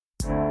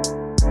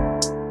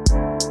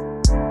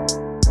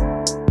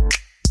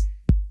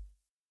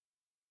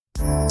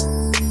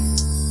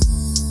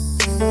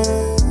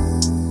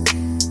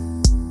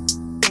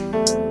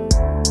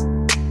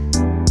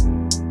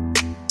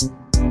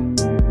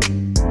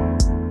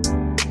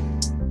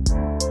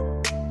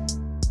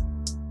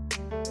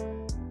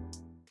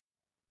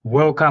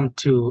Welcome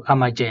to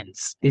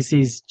Amagents. This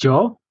is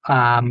Joe.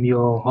 I'm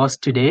your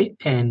host today,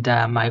 and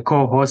my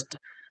co-host,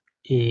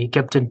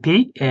 Captain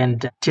P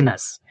and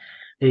Tinas.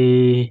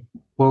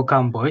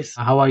 Welcome, boys.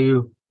 How are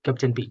you,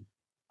 Captain P?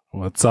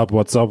 What's up?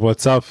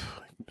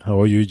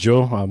 How are you,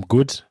 Joe? I'm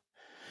good.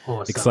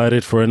 Awesome.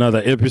 Excited for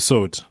another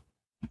episode.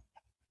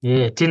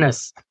 Yeah,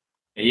 Tinas.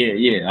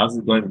 Yeah. How's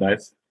it going,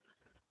 guys?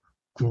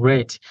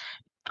 Great.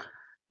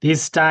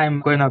 This time,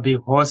 I'm going to be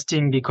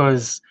hosting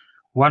because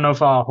one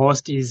of our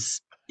hosts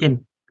is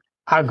in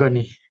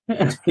agony.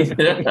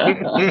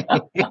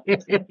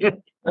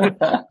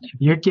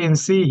 You can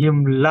see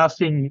him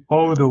laughing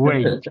all the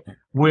way.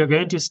 We're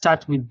going to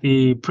start with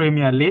the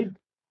Premier League,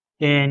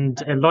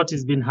 and a lot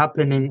has been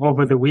happening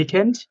over the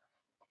weekend.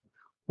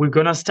 We're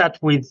going to start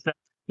with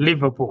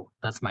Liverpool.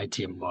 That's my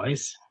team,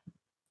 boys.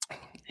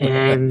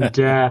 And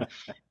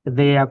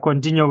they are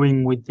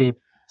continuing with the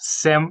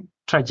same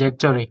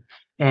trajectory,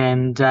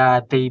 and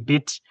they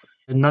beat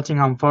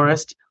Nottingham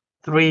Forest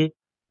 3-0.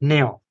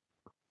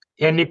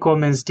 Any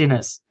comments,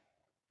 Tinas?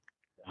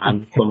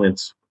 And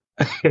comments.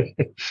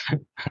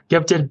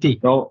 Captain P.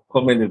 No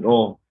comment at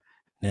all.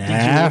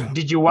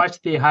 Did you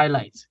watch the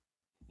highlights?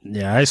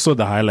 Yeah, I saw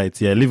the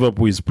highlights. Yeah,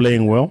 Liverpool is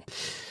playing well.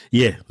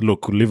 Yeah,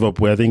 look,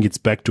 Liverpool, I think it's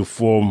back to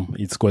form.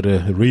 It's got a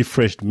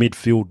refreshed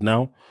midfield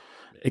now.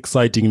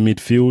 Exciting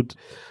midfield.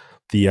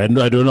 I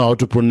don't know how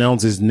to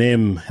pronounce his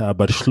name,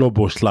 but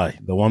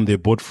Schloboschlei, the one they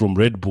bought from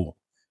Red Bull.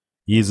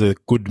 He's a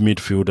good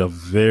midfielder,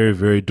 very,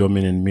 very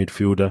dominant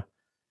midfielder.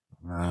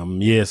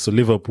 So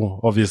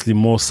Liverpool, obviously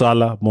Mo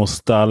Salah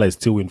is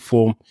still in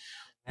form.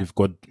 We've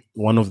got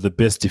one of the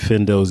best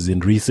defenders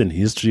in recent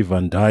history,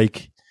 Van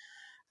Dijk.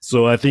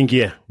 So I think,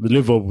 the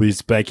Liverpool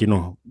is back,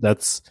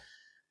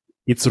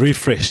 it's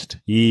refreshed.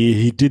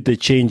 He did the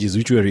changes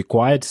which were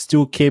required,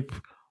 still kept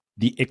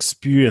the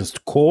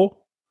experienced core,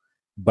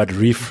 but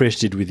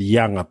refreshed it with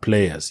younger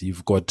players.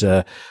 You've got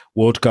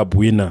World Cup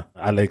winner,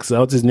 Alex,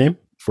 what's his name?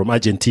 From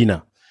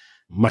Argentina,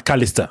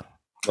 McAllister.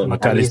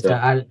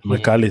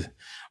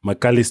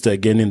 McAllister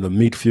again in the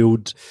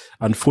midfield.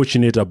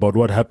 Unfortunate about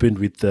what happened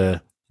with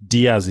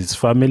Diaz's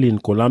family in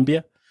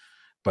Colombia.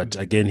 But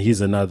again, he's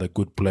another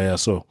good player.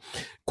 So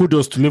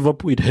kudos to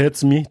Liverpool. It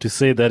hurts me to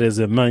say that as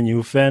a Man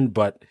U fan,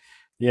 but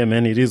yeah,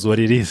 man, it is what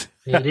it is.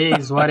 It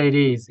is what it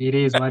is.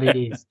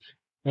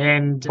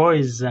 And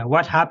boys,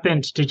 what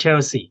happened to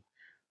Chelsea?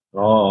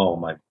 Oh,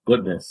 my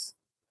goodness.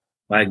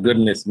 My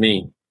goodness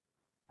me.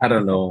 I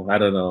don't know.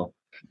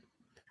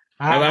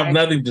 I have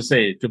nothing to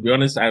say. To be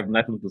honest, I have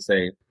nothing to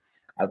say.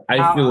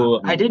 I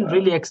feel... I didn't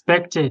really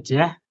expect it,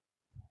 yeah?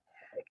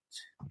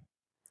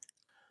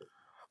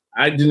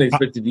 I didn't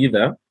expect it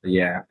either.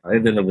 Yeah,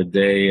 at the end of the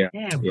day,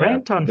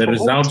 Brenton, the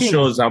result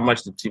shows how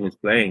much the team is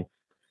playing,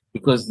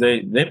 because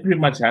they pretty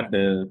much had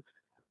the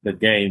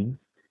game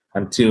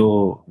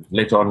until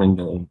later on in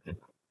the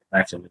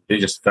match. They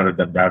just started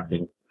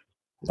adapting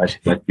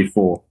like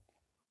before.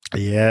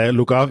 Yeah,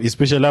 look,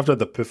 especially after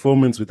the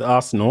performance with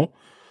Arsenal,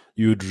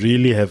 you'd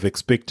really have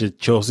expected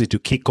Chelsea to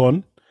kick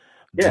on,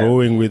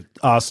 drawing with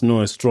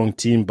Arsenal, a strong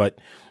team, but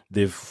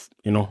they've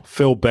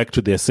fell back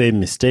to their same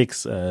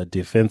mistakes,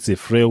 defensive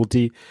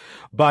frailty.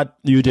 But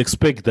you'd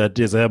expect that,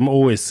 as I'm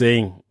always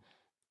saying,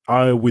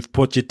 with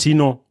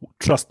Pochettino,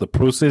 trust the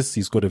process.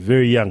 He's got a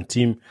very young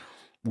team.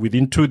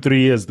 Within 2-3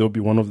 years, they'll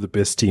be one of the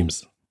best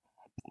teams.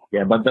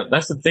 Yeah, but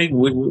that's the thing.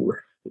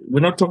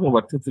 We're not talking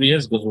about 2-3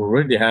 years, because we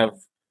already have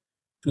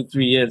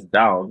 2-3 years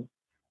down,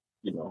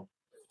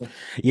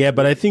 Yeah,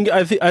 but I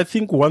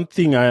think one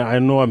thing, I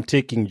know I'm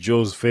taking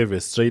Joe's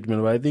favorite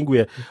statement, but I think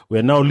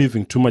we're now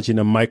living too much in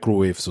a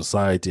microwave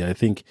society. I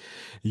think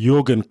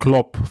Jurgen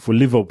Klopp for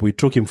Liverpool, it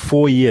took him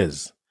 4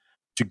 years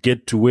to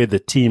get to where the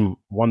team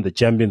won the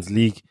Champions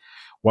League,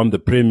 won the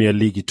Premier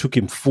League. It took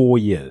him 4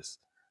 years,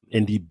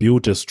 and he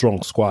built a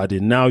strong squad.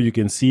 And now you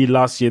can see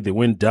last year they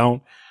went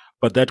down,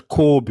 but that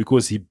core,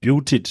 because he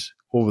built it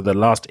over the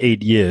last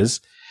 8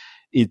 years,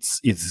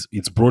 it's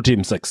brought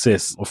him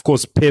success. Of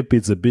course, Pep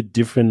is a bit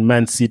different.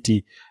 Man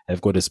City have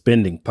got a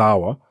spending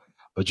power,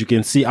 but you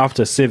can see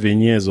after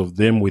 7 years of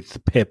them with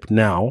Pep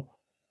now,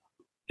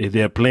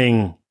 they're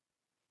playing,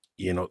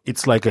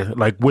 it's like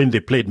when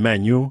they played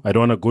Man U. I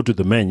don't want to go to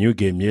the Man U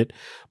game yet,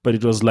 but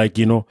it was like,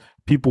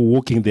 people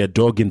walking their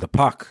dog in the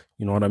park.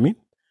 You know what I mean?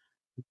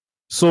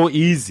 So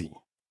easy.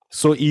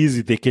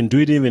 They can do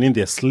it even in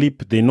their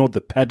sleep. They know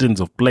the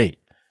patterns of play.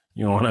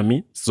 You know what I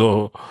mean?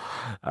 So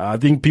I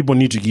think people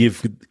need to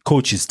give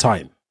coaches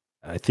time.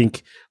 I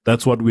think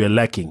that's what we are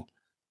lacking.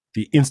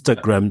 The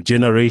Instagram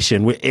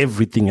generation where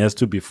everything has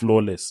to be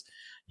flawless.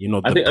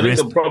 I think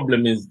the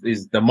problem is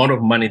the amount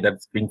of money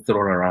that's being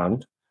thrown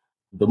around.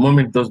 The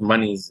moment those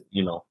monies,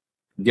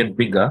 get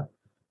bigger,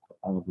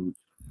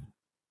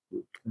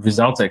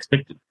 results are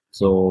expected.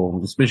 So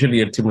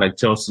especially a team like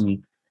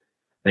Chelsea,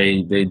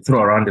 they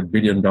throw around $1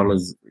 billion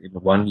in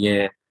 1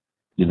 year,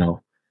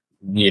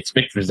 we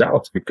expect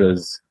results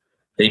because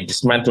they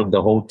dismantled the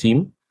whole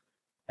team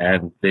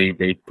and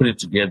they put it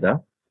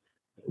together.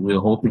 We're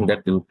hoping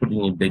that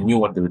they knew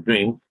what they were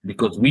doing,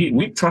 because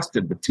we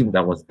trusted the team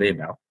that was there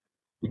now.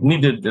 It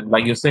needed,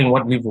 like you're saying,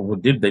 what Liverpool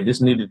did, they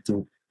just needed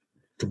to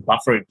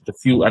buffer it with a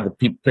few other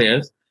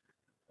players.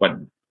 But,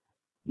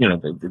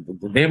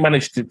 they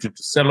managed to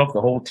sell off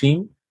the whole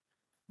team,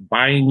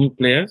 buy new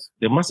players.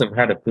 They must have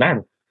had a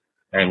plan.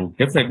 And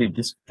definitely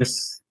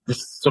this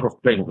sort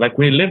of playing, like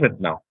we're 11th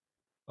now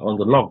on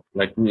the log.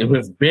 Like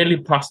we've barely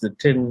passed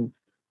the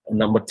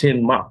number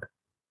 10 mark.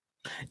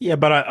 Yeah,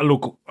 but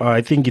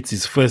I think it's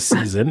his first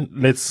season.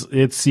 Let's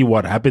see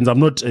what happens. I'm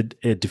not a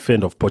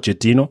defender of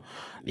Pochettino.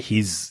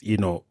 He's,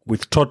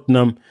 with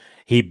Tottenham,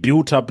 he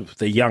built up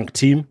the young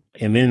team,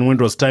 and then when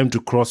it was time to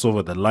cross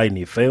over the line,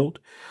 he failed.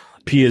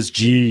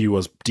 PSG, he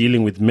was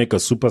dealing with mega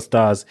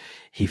superstars.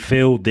 He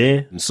failed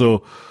there. And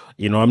so,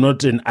 I'm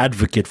not an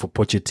advocate for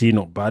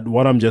Pochettino, but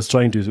what I'm just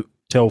trying to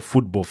tell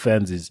football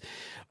fans is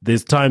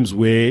there's times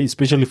where,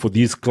 especially for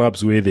these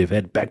clubs where they've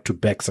had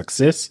back-to-back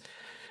success,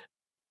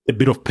 a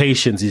bit of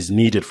patience is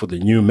needed for the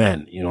new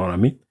man. You know what I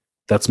mean?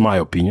 That's my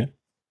opinion.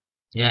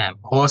 Yeah,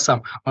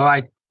 awesome. All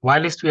right.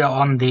 Whilst we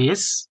are on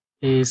this,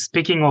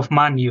 speaking of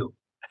Man U,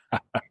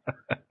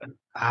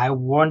 I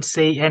won't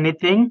say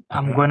anything.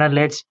 I'm going to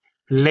let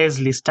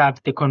Leslie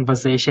start the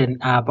conversation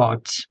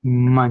about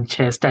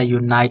Manchester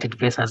United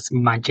versus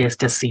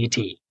Manchester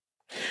City.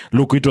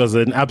 Look, it was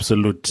an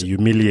absolute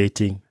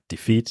humiliating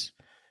defeat.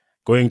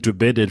 Going to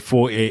bed at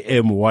 4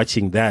 a.m.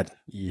 watching that.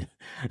 Yeah.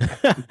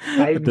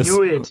 I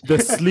knew it.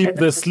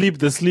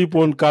 The sleep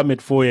won't come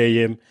at 4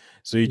 a.m.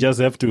 So you just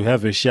have to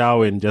have a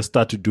shower and just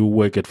start to do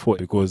work at 4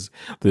 because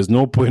there's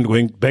no point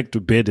going back to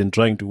bed and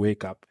trying to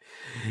wake up.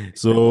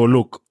 So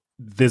look,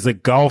 there's a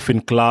gulf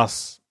in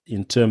class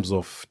in terms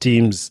of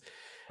teams.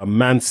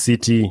 Man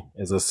City,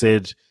 as I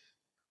said,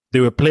 they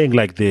were playing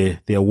like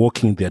they're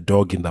walking their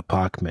dog in the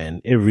park,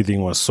 man.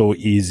 Everything was so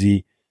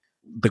easy.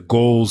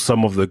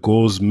 Some of the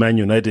goals, Man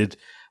United,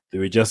 they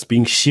were just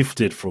being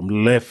shifted from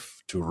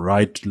left to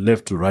right.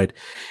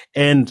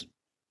 And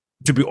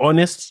to be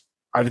honest,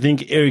 I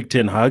think Erik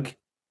ten Hag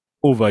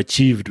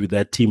overachieved with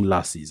that team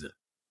last season.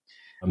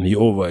 He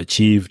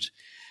overachieved.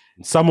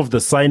 Some of the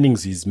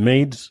signings he's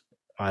made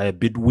are a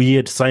bit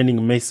weird.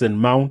 Signing Mason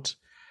Mount,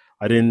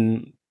 I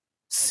didn't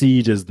see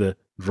it as the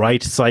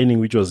right signing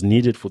which was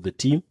needed for the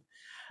team.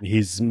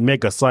 His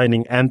mega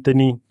signing,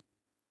 Anthony,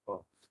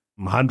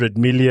 100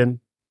 million.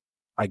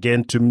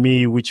 Again, to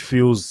me, which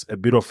feels a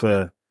bit of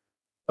a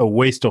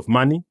waste of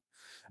money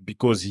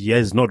because he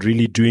is not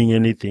really doing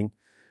anything.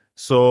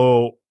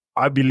 So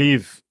I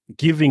believe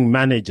giving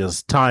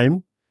managers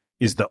time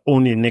is the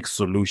only next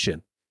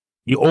solution.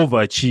 He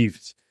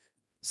overachieved.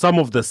 Some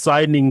of the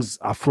signings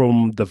are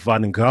from the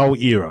Van Gaal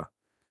era.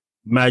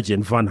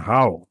 Imagine Van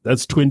Gaal.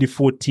 That's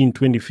 2014,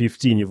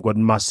 2015. You've got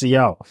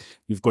Martial.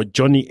 You've got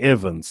Johnny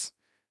Evans.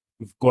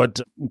 You've got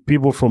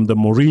people from the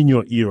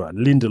Mourinho era,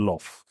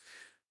 Lindelof.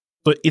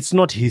 So it's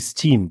not his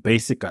team,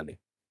 basically.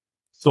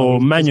 So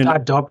he's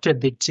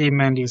adopted the team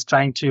and he's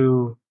trying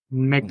to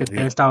make the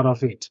best out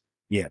of it.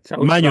 Yeah.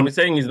 So I'm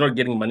saying he's not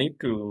getting money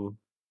to...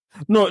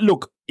 No,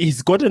 look,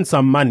 he's gotten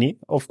some money.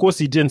 Of course,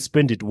 he didn't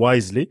spend it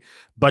wisely,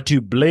 but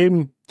you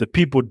blame the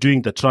people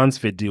doing the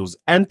transfer deals.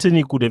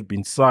 Anthony could have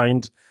been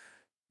signed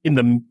in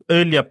the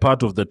earlier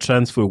part of the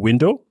transfer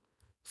window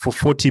for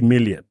 40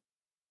 million.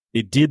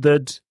 They did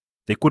that.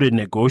 They couldn't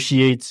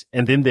negotiate,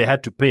 and then they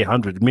had to pay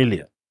 100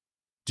 million.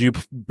 Do you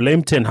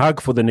blame Ten Hag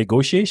for the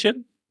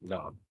negotiation?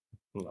 No.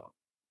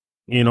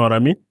 You know what I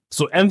mean?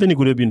 So Anthony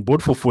could have been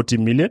bought for 40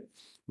 million.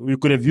 We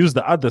could have used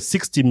the other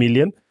 60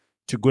 million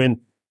to go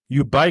and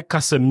you buy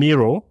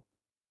Casemiro.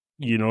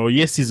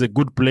 Yes, he's a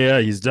good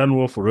player. He's done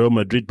well for Real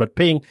Madrid, but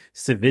paying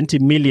 70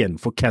 million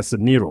for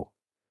Casemiro.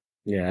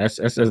 Yeah,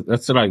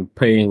 that's like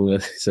paying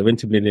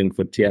 70 million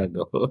for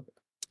Thiago.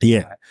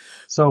 Yeah.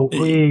 So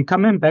we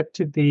coming back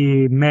to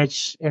the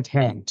match at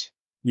hand.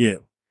 Yeah.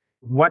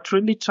 What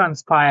really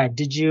transpired?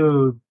 Did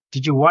you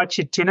watch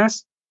it,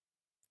 Tinas?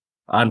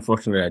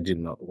 Unfortunately, I did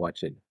not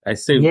watch it. I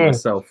saved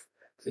myself.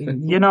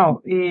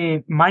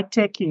 My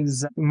take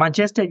is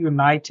Manchester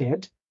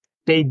United,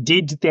 they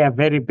did their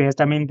very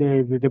best. I mean,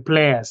 the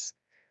players,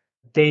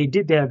 they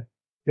did their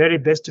very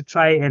best to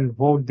try and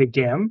hold the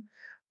game,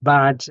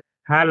 but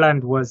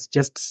Haaland was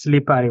just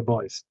slippery,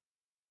 boys.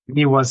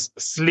 He was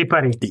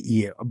slippery.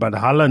 Yeah, but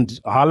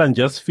Haaland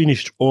just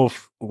finished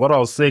off what I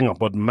was saying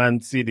about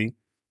Man City.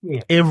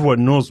 Yeah.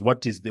 Everyone knows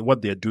what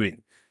they're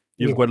doing.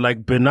 You've got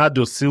like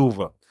Bernardo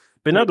Silva.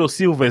 Bernardo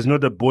Silva is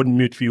not a born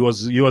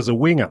midfielder. He was a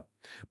winger,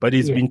 but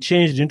he's been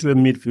changed into a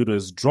midfielder.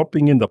 He's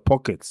dropping in the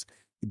pockets,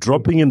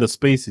 dropping in the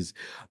spaces.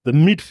 The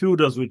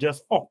midfielders were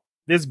just,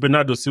 there's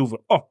Bernardo Silva.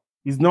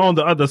 He's now on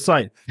the other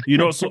side.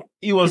 So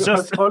he was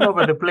just all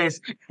over the place.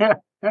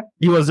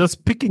 He was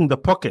just picking the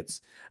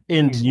pockets.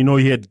 And,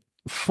 he had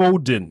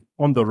Foden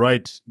on the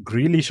right,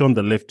 Grealish on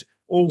the left,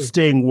 all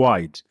staying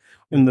wide.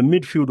 And the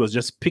midfield was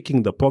just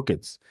picking the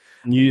pockets.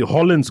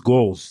 Holland's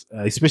goals,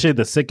 especially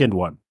the second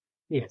one.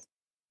 Yes.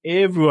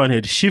 Everyone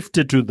had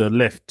shifted to the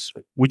left,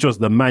 which was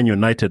the Man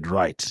United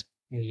right.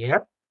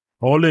 Yep.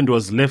 Holland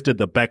was left at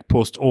the back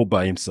post all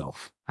by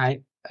himself.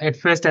 At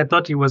first I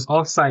thought he was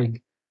offside.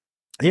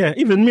 Yeah,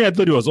 even me, I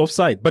thought he was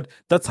offside. But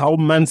that's how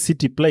Man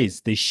City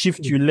plays. They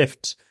shift you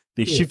left,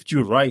 they shift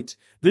you right,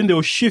 then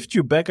they'll shift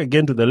you back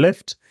again to the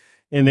left,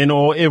 and then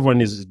everyone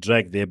is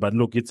dragged there. But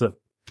look,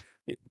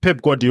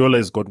 Pep Guardiola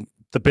has got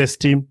the best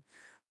team.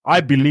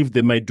 I believe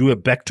they might do a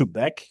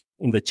back-to-back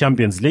in the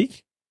Champions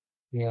League.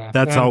 Yeah,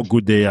 That's how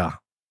good they are.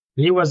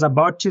 He was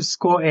about to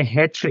score a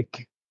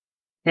hat-trick,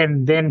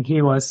 and then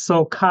he was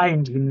so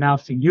kind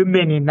enough,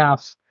 human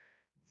enough,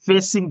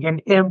 facing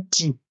an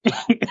empty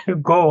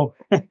goal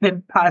and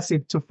then pass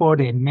it to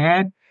Foden.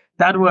 Man,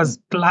 that was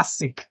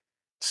classic.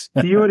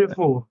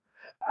 Beautiful.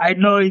 I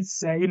know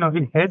it's,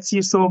 it hurts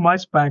you so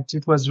much, but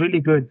it was really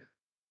good.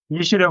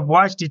 You should have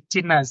watched it,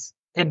 Tinas,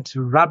 and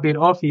rub it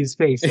off his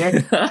face.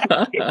 Yeah?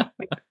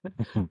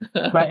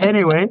 But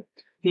anyway,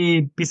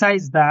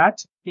 besides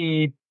that,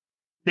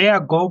 their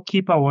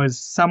goalkeeper was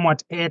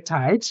somewhat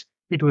airtight.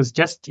 It was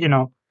just,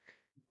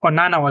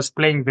 Onana was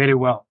playing very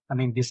well,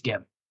 this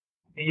game.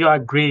 You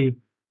agree?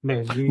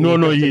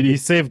 No, he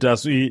saved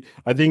us.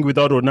 I think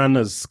without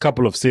Onana's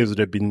couple of saves, it would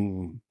have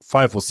been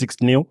 5 or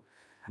 6-0.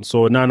 So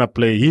Onana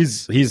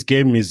his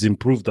game is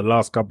improved the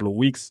last couple of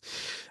weeks.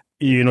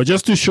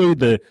 Just to show you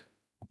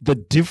the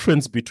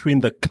difference between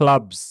the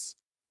clubs.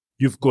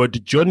 You've got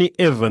Johnny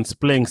Evans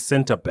playing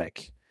centre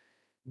back.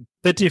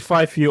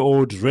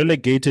 35-year-old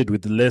relegated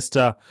with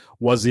Leicester,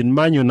 was in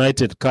Man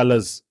United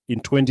colours in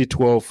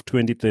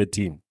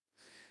 2012-2013.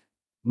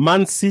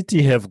 Man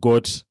City have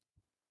got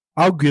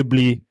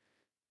arguably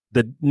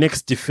the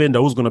next defender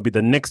who's going to be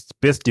the next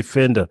best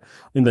defender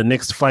in the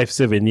next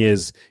 5-7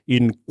 years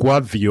in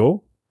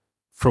Guavio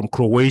from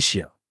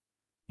Croatia.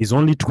 He's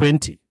only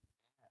 20.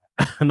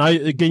 Now,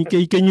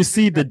 can you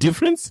see the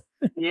difference?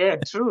 Yeah,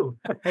 true.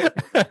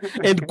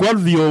 And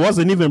Guavio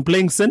wasn't even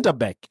playing centre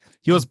back.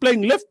 He was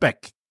playing left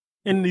back.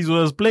 And he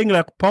was playing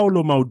like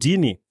Paolo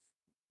Maldini,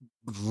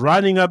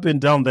 running up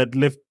and down that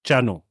left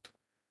channel.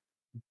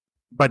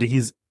 But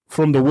he's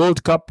from the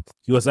World Cup.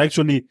 He was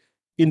actually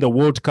in the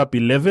World Cup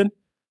 11,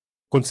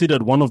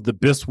 considered one of the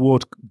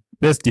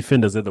best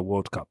defenders at the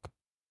World Cup.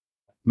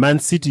 Man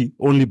City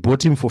only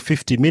bought him for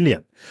 50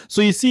 million.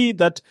 So you see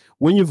that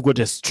when you've got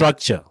a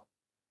structure,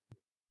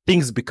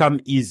 things become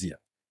easier.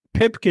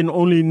 Pep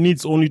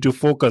needs only to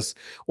focus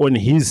on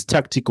his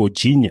tactical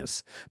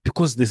genius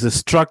because there's a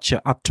structure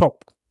up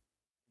top.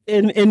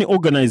 Any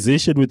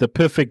organization with a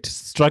perfect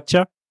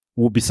structure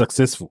will be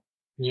successful.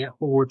 Yeah,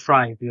 who will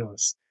thrive,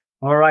 yes.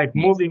 All right,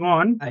 moving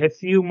on. A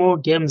few more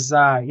games,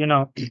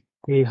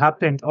 they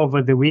happened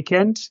over the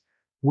weekend.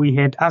 We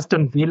had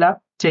Aston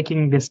Villa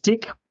taking the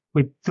stick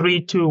with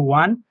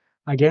 3-2-1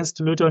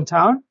 against Luton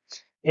Town.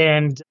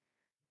 And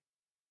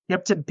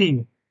Captain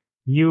P,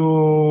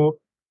 you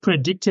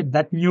predicted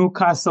that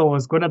Newcastle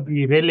was going to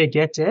be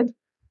relegated.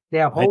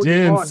 I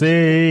didn't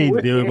say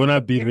they were going to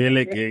be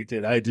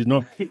relegated. I did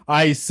not.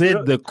 I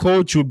said the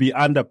coach will be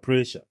under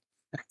pressure.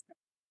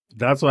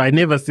 That's why I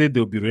never said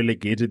they'll be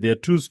relegated. They're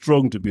too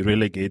strong to be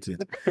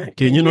relegated.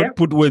 Can you not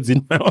put words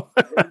in my mouth?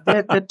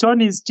 The tone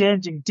is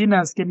changing.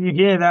 Tinas, can you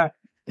hear that?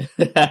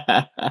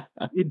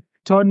 The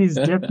tone is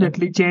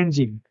definitely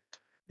changing.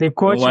 The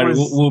coach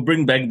we'll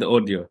bring back the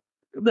audio.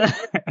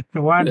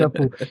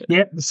 Wonderful.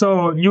 Yeah.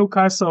 So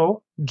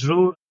Newcastle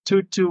drew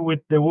 2-2 with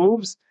the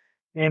Wolves,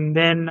 and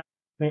then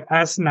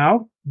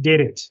Arsenal did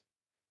it.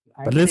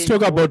 But let's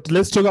talk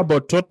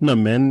about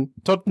Tottenham, man.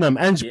 Tottenham,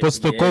 Ange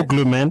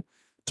Postecoglou, man.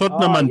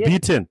 Tottenham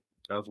unbeaten.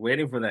 I was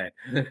waiting for that.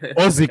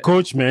 Aussie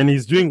coach, man,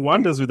 he's doing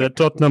wonders with that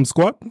Tottenham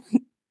squad.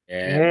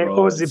 Yeah, bro.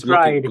 Aussie it's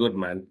pride. Looking good,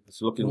 man.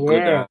 It's looking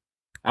good.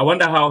 I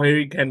wonder how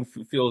Harry Kane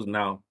feels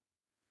now.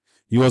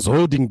 He was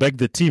holding back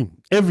the team.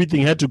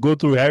 Everything had to go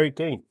through Harry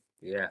Kane.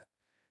 Yeah.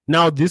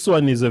 Now, this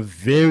one is a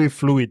very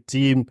fluid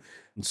team.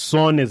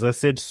 Son, as I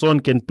said, Son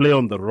can play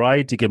on the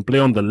right. He can play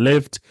on the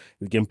left.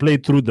 He can play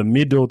through the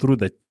middle, through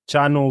the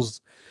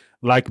channels.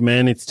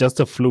 Man, it's just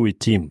a fluid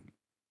team.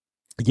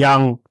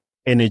 Young,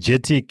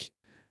 energetic.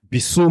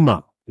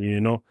 Bissouma,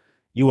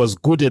 he was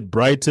good at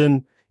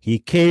Brighton. He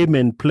came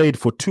and played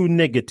for two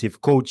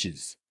negative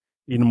coaches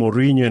in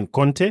Mourinho and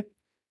Conte.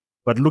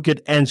 But look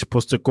at Ange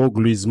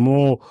Postecoglou. He's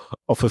more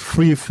of a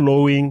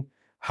free-flowing,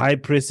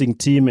 high-pressing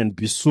team. And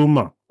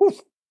Bissouma,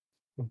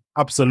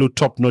 absolute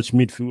top-notch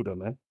midfielder,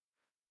 man.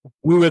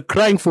 We were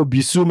crying for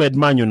Bissouma at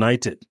Man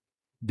United.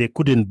 They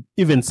couldn't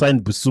even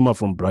sign Bissouma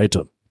from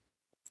Brighton.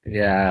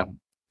 Yeah.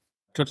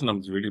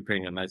 Tottenham's really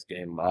playing a nice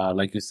game.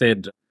 Like you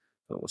said,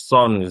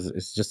 Son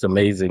is just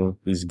amazing.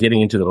 He's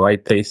getting into the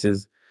right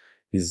places.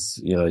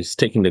 He's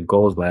taking the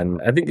goals, man.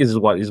 I think he's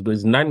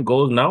 9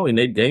 goals now in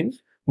 8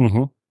 games.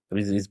 Mm-hmm.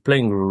 He's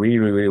playing really,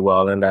 really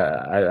well, and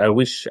I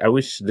wish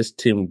this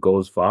team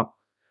goes far.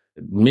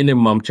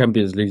 Minimum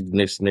Champions League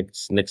next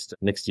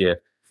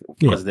year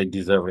because they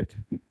deserve it.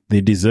 They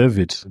deserve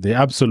it. They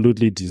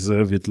absolutely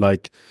deserve it.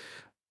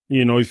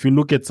 If you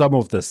look at some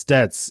of the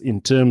stats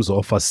in terms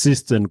of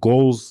assists and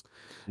goals,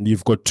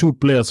 you've got 2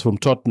 players from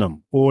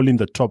Tottenham, all in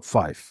the top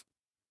 5.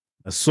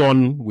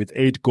 Son with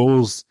 8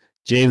 goals,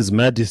 James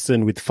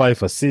Maddison with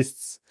 5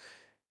 assists.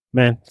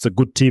 Man, it's a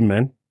good team,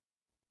 man.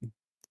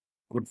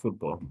 Good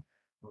football.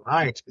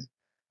 Right.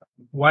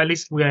 while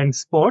we are in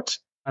sport,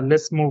 and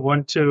let's move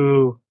on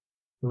to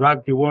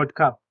Rugby World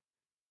Cup.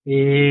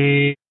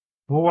 Who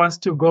wants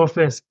to go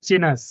first?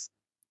 Chinas.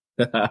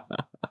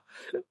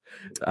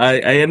 I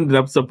ended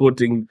up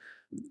supporting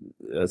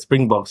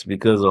Springboks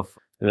because of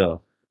the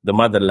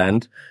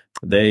motherland.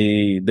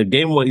 The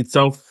game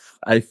itself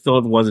I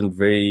thought wasn't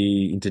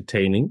very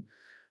entertaining.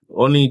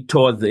 Only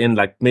towards the end,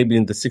 like maybe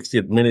in the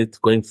 60th minute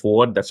going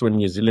forward, that's when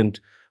New Zealand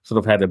sort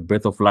of had a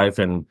breath of life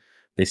and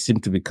they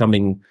seemed to be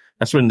coming.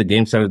 That's when the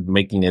game started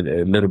making it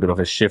a little bit of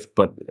a shift,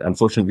 but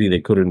unfortunately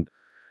they couldn't,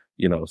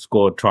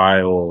 score a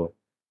try or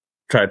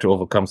try to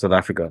overcome South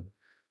Africa.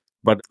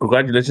 But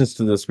congratulations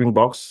to the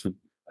Springboks.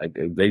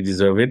 They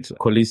deserve it.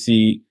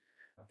 Kolisi,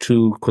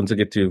 2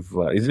 consecutive,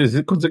 is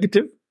it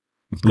consecutive?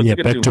 Yeah,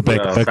 back to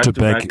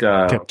back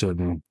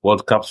captain.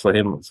 World Cups for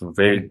him. It's a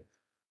very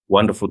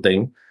wonderful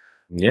thing.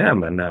 Yeah,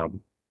 man.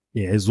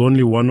 Yeah, he's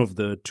only one of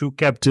the 2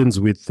 captains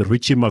with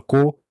Richie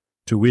McCaw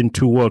to win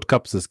 2 World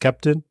Cups as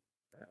captain.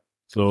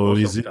 So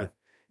he's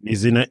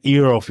in an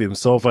era of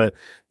himself.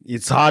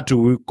 It's hard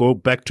to go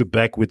back to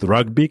back with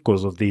rugby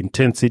because of the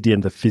intensity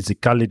and the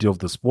physicality of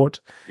the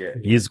sport. Yeah.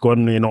 He's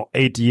gone,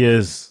 8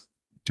 years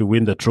to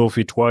win the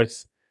trophy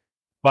twice.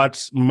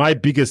 But my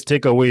biggest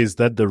takeaway is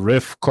that the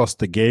ref cost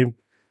the game.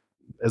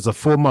 As a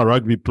former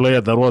rugby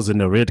player, that was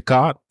in a red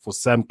card for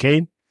Sam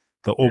Cane,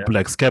 the All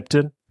Blacks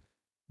captain.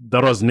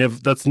 That's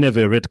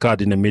never a red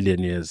card in a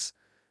million years.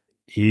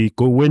 He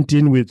went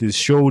in with his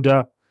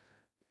shoulder,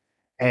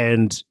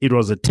 and it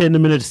was a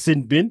 10-minute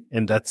sin bin,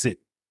 and that's it.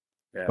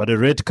 Yeah. But a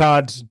red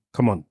card,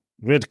 come on.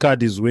 Red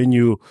card is when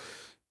you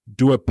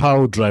do a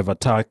power driver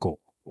tackle,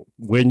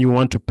 when you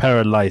want to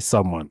paralyze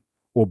someone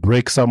or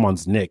break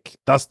someone's neck.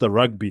 That's the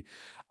rugby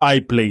I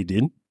played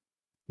in.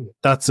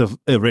 That's a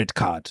red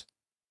card.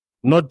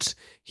 Not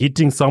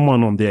hitting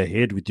someone on their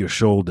head with your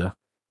shoulder.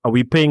 Are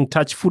we playing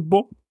touch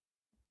football?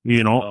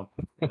 No.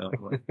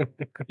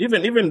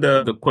 Even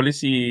the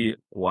Kolisi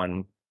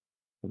one,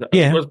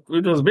 Yeah.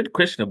 it was a bit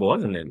questionable,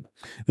 wasn't it?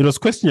 It was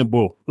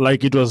questionable.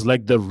 Like it was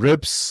like the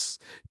reps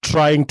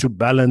trying to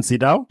balance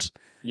it out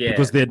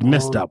because they had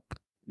messed up.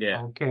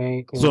 Yeah.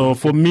 Okay. So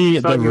for me,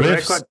 the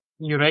refs.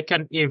 You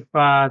reckon if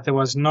there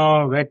was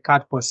no red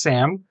card for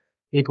Sam,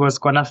 it was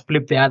gonna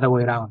flip the other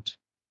way around?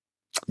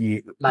 Yeah,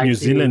 Like New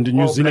Zealand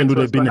would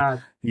have been.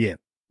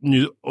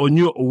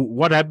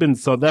 What happened?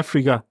 South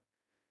Africa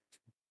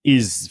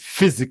is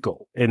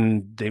physical,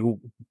 and they will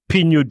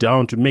pin you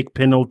down to make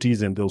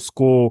penalties, and they'll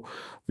score,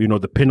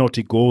 the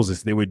penalty goals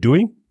as they were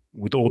doing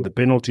with all the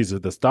penalties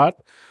at the start.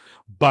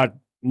 But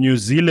New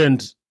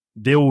Zealand,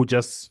 they will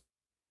just,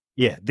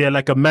 they're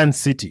like a Man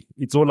City.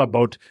 It's all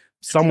about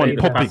someone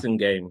popping.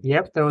 Game.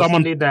 Yep, they will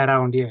lead that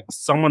around. Yeah,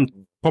 someone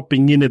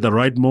popping in at the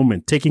right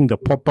moment, taking the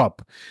pop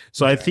up.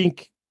 So I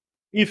think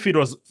if it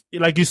was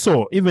like you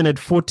saw, even at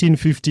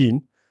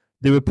 14-15,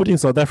 they were putting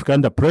South Africa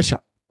under pressure.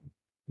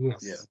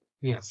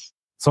 Yes.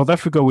 South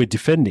Africa were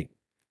defending.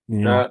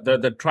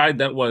 The try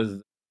that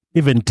was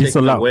even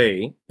disallowed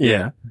away.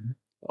 Yeah.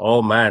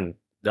 Oh man,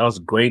 that was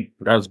great.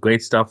 That was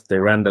great stuff. They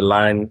ran the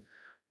line,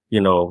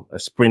 a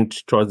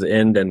sprint towards the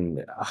end,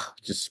 and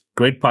just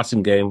great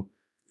passing game.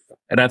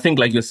 And I think,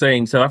 like you're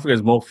saying, South Africa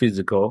is more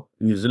physical.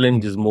 New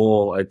Zealand is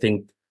more. I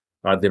think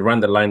they run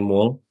the line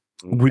more.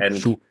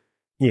 With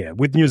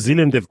New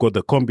Zealand, they've got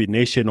the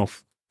combination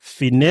of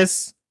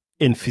finesse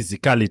and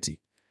physicality.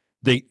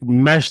 They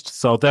matched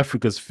South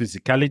Africa's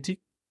physicality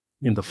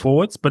in the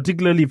forwards,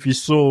 particularly if you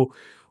saw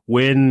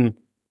when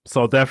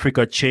South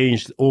Africa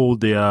changed all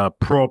their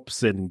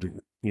props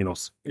and, in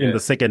the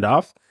second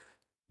half,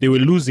 they were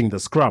losing the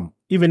scrum.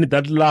 Even in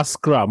that last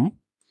scrum,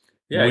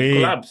 it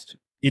collapsed.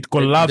 It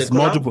collapsed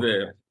multiple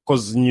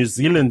because New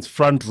Zealand's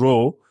front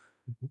row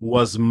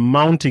was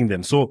mounting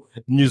them. So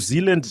New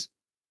Zealand,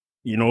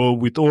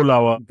 with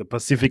all the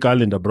Pacific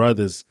Islander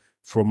brothers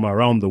from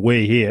around the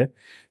way here,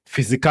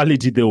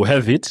 physicality, they'll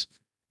have it,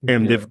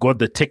 and they've got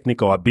the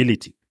technical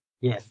ability.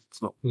 Yes.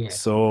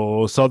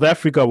 So South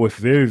Africa were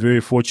very, very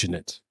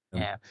fortunate.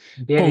 Yeah.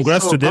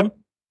 Congrats to them.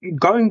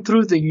 Going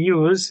through the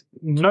news,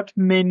 not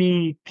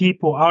many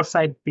people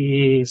outside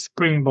the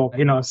Springbok,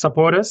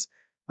 supporters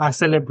are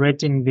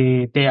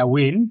celebrating their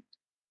win.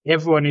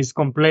 Everyone is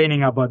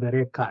complaining about the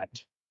red card.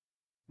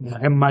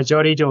 A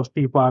majority of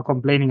people are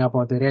complaining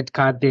about the red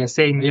card. They're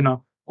saying,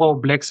 All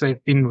Blacks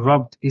have been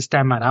robbed this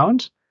time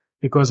around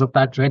because of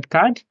that red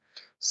card.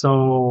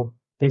 So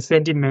the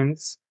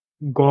sentiments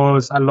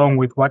goes along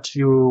with what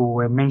you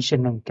were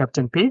mentioning,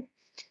 Captain P.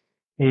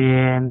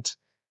 And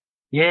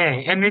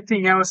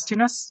anything else,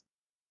 Tinas?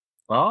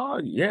 Oh,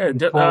 yeah.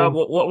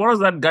 What was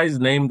that guy's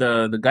name?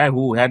 The guy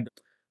who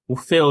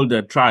failed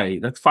a try.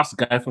 That first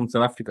guy from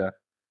South Africa.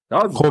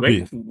 That was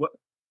great. The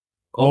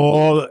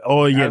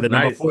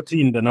number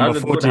 14. The number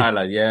 14.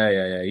 Highlight.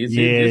 Yeah. He's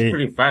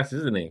pretty fast,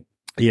 isn't he?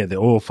 Yeah, they're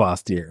all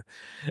fast, yeah.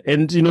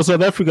 And,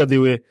 South Africa, they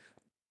were,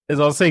 as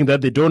I was saying,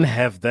 that they don't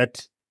have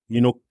that,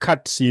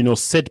 cut,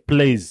 set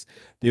plays.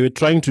 They were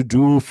trying to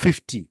do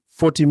 50,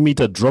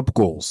 40-meter drop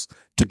goals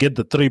to get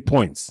the 3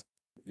 points.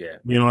 Yeah.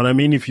 You know what I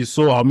mean? If you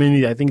saw how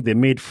many, I think they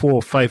made 4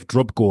 or 5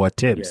 drop goal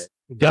attempts.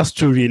 just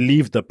to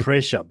relieve the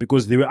pressure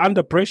because they were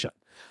under pressure,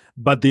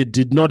 but they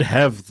did not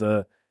have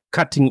the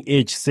cutting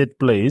edge set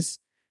plays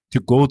to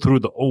go through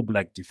the All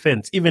Black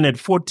defense, even at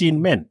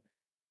 14 men.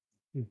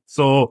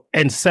 So,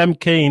 and Sam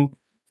Cane,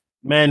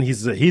 man,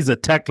 he's a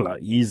tackler.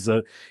 He's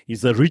a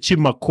Richie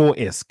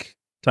McCaw-esque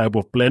type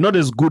of player. Not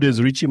as good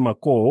as Richie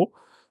McCaw,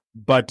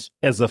 but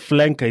as a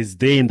flanker, is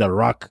there in the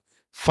ruck,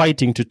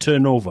 fighting to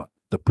turn over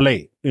the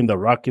play in the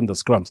ruck, in the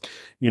scrums.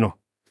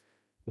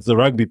 As a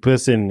rugby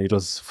person, it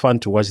was fun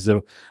to watch.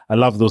 So I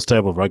love those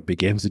type of rugby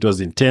games. It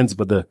was intense,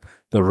 but the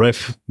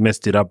ref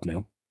messed it up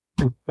now.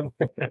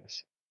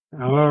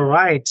 All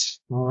right.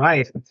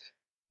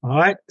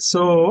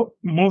 So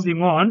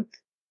moving on.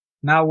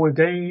 Now we're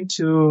going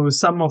to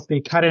some of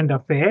the current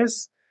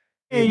affairs.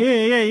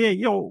 Hey,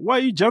 yo, why are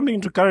you jumping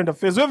into current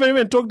affairs? We haven't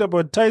even talked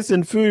about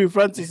Tyson Fury,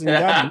 Francis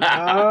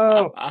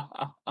Ngannou.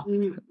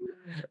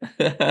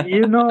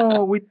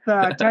 With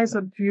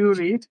Tyson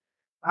Fury,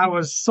 I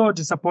was so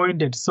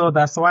disappointed. So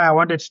that's why I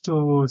wanted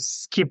to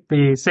skip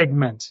the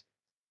segment.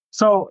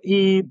 So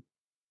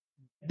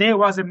there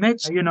was a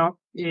match,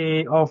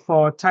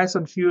 of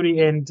Tyson Fury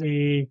and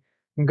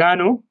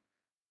Ngannou.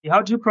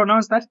 How do you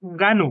pronounce that?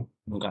 Ngannou.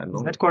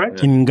 Is that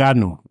correct? Yeah.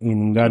 Ngannou.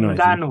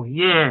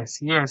 Yes.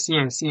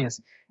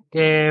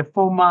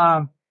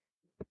 Former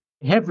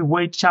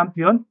heavyweight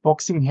champion,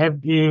 boxing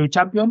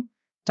champion,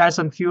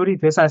 Tyson Fury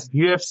versus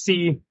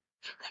UFC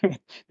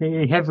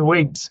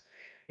heavyweights.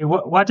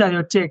 What are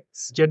your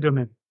takes,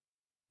 gentlemen?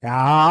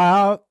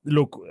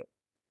 Look,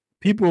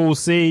 people will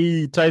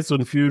say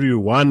Tyson Fury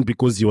won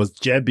because he was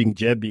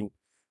jabbing.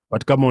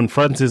 But come on,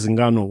 Francis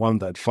Ngannou won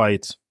that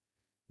fight.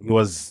 He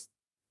was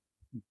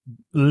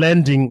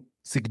landing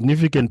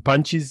significant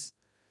punches.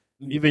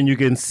 Even you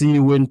can see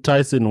when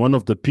Tyson, one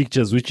of the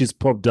pictures which is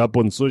popped up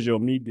on social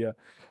media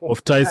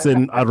of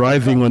Tyson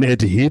arriving at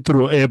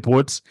Heathrow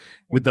Airport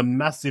with a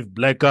massive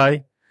black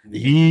eye.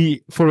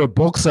 For a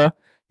boxer,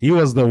 he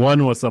was the one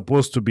who was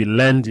supposed to be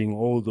landing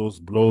all those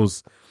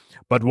blows.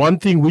 But one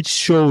thing which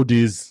showed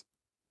is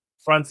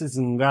Francis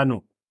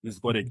Ngannou has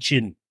got a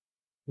chin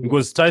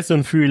because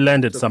Tyson Fury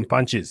landed some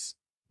punches.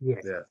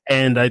 Yes. Yeah.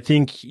 And I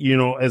think,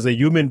 as a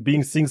human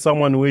being, seeing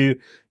someone where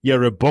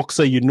you're a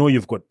boxer,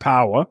 you've got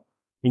power,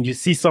 and you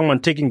see someone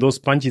taking those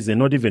punches and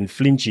not even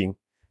flinching,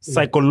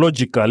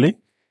 psychologically.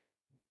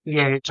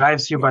 Yeah, it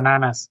drives you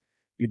bananas.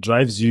 It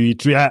drives you.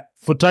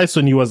 For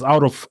Tyson, he was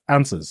out of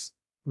answers.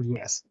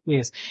 Yes.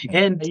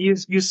 And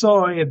you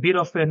saw a bit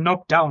of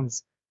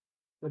knockdowns.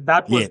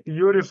 That was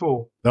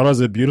beautiful. That was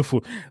a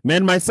beautiful...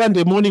 Man, my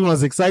Sunday morning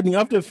was exciting.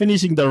 After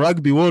finishing the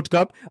Rugby World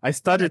Cup, I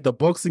started the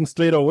boxing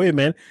straight away,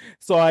 man.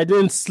 So I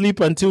didn't sleep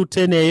until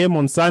 10 a.m.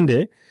 on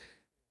Sunday.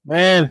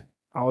 Man,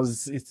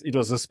 it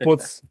was a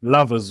sports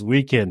lovers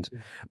weekend.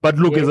 But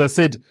look, as I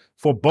said,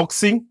 for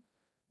boxing,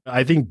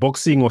 I think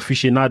boxing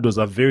aficionados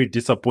are very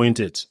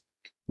disappointed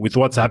with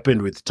what's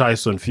happened with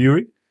Tyson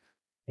Fury.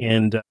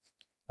 And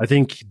I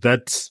think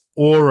that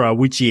aura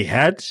which he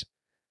had,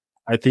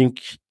 I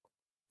think...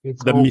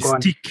 the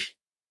mystique.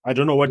 Gone. I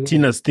don't know what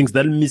Tina thinks.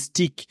 That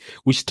mystique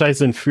which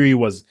Tyson Fury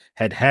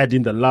had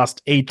in the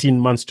last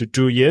 18 months to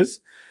 2 years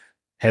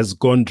has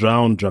gone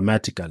down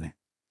dramatically.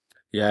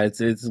 Yeah,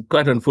 it's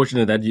quite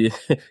unfortunate that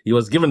he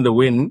was given the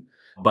win,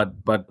 but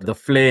the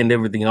flair and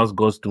everything else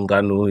goes to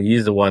Ngannou.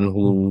 He's the one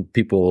who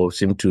people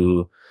seem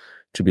to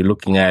be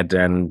looking at,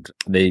 and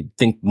they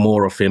think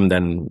more of him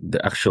than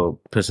the actual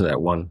person that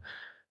won.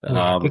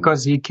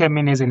 Because he came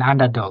in as an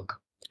underdog.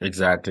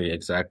 Exactly.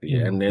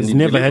 And then he's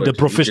never had a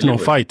professional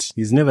fight.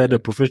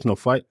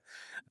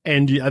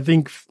 And I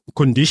think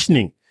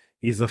conditioning,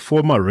 he's a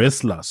former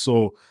wrestler,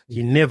 so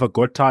he never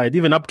got tired.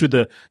 Even up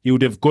to he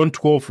would have gone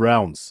 12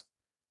 rounds.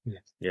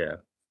 Yeah.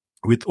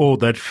 With all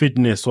that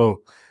fitness.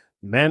 So,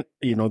 man,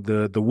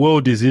 the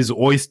world is his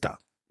oyster,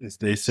 as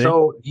they say.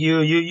 So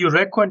you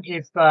reckon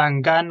if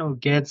Ngannou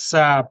gets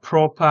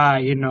proper,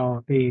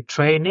 the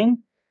training,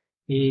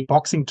 the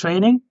boxing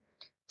training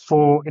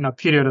for a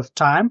period of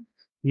time,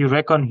 you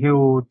reckon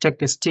he'll take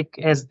the stick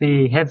as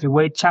the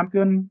heavyweight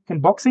champion in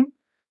boxing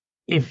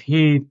if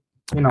he,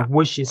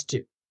 wishes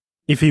to?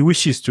 If he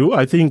wishes to,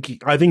 I think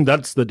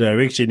that's the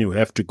direction you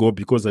have to go,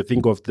 because I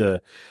think of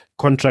the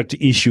contract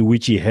issue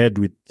which he had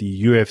with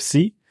the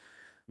UFC.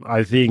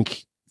 I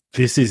think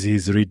this is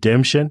his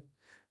redemption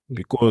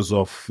because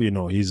of,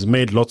 he's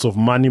made lots of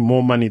money,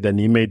 more money than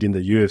he made in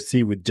the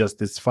UFC with just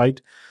this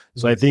fight.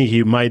 So I think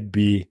he might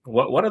be...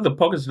 What are the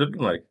pockets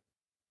looking like?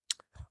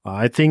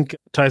 I think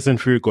Tyson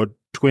Fury got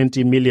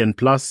 20 million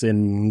plus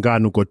and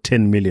Ngannou got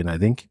 10 million, I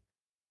think.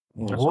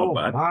 That's not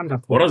bad.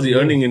 Wonderful. What was he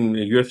earning in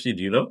UFC?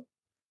 Do you know?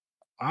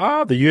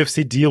 The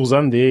UFC deals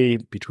on there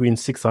between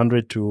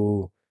 600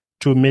 to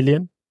 2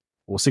 million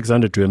or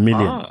 600 to 1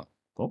 million.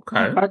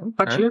 Okay.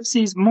 But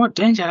UFC is more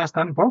dangerous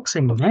than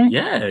boxing, eh?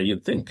 Yeah,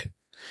 you'd think.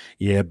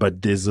 Yeah,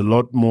 but there's a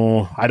lot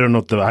more. I don't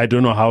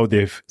know how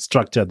they've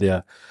structured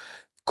their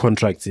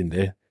contracts in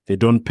there. They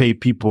don't pay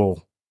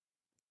people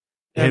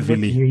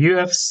heavily.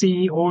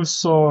 UFC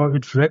also,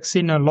 it rakes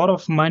in a lot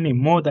of money,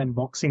 more than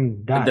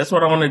boxing does. That's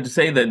what I wanted to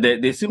say, that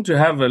they seem to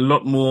have a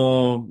lot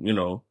more,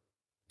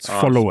 It's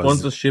followers.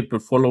 Sponsorship,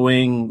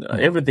 following,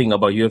 everything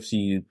about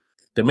UFC.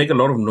 They make a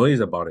lot of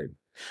noise about it.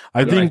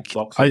 I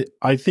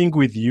think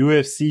with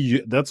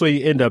UFC, that's why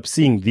you end up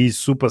seeing these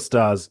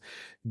superstars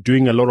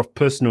doing a lot of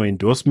personal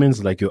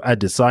endorsements, like your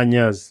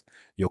Adesanyas,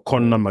 your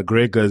Conor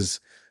McGregors,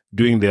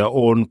 doing their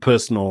own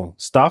personal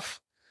stuff,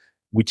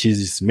 which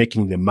is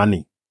making them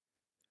money.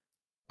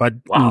 But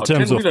in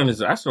terms 10 of million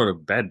that's not a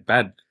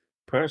bad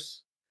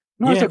purse.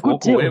 No, it's a good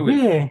deal.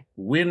 Yeah.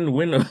 Win.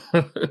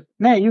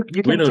 No, you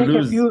can Win or take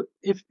lose.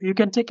 if you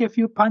can take a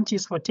few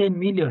punches for 10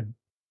 million.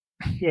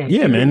 Yeah,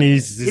 yeah, man,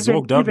 he's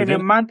walked out with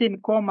even a it. month in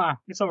coma,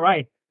 it's all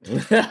right.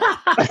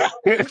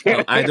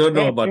 I don't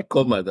know about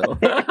coma though.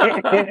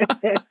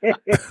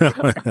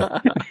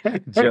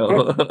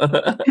 Joe.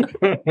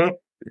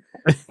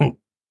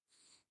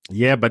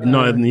 Yeah, but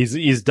no,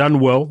 he's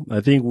done well.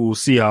 I think we'll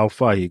see how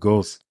far he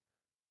goes.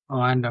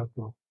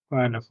 Wonderful.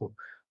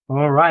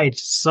 All right.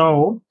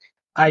 So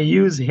I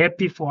use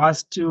happy for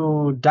us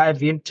to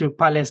dive into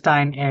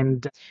Palestine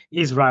and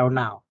Israel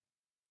now.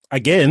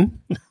 Again?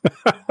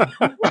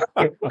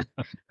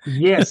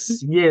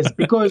 Yes,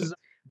 because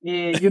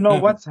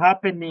what's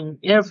happening,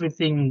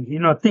 everything,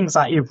 things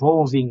are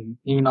evolving,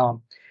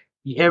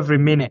 every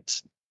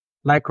minute.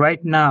 Like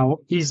right now,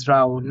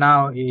 Israel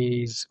now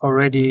is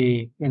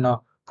already,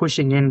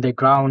 pushing in the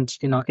ground,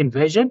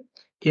 invasion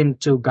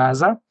into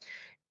Gaza.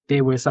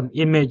 There were some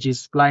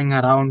images flying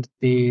around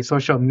the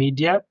social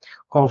media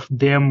of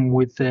them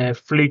with a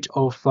fleet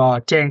of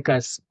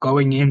tankers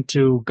going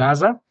into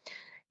Gaza.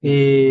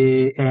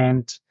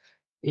 And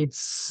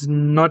it's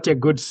not a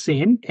good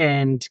scene.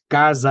 And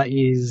Gaza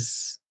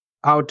is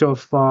out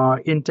of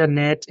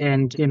internet,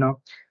 and,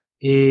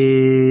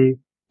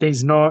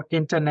 there's no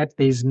internet,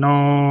 there's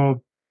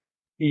no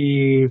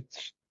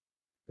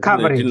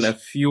coverage. They didn't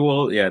have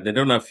fuel. Yeah, they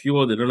don't have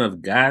fuel. They don't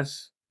have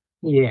gas.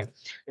 Yeah.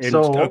 And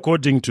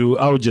according to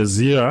Al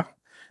Jazeera,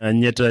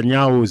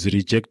 Netanyahu has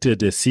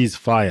rejected a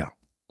ceasefire.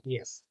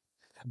 Yes.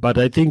 But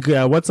I think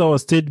what's our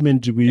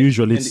statement we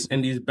usually...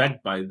 And he's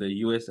backed by the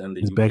US and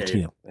the UK. Backed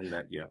here. And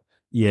that, yeah.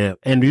 Yeah.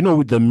 And,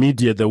 with the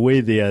media, the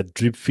way they are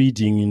drip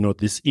feeding,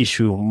 this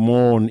issue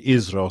more on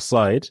Israel's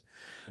side,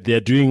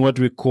 they're doing what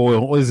we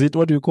call...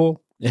 What do you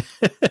call?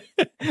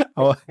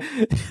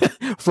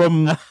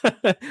 From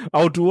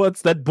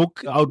Outward's that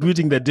book,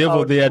 Outwitting the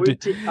Devil.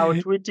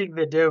 Outwitting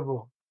the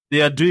Devil.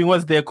 They are doing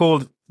what they're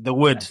called the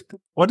word.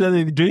 What are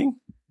they doing?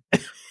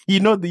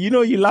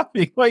 You're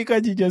laughing. Why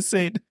can't you just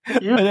say it?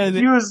 You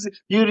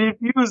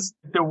refused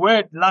the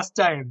word last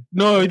time.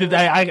 No,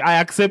 I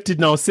accept it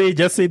now.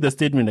 Just say the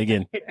statement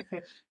again.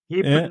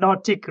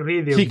 Hypnotic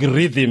rhythm.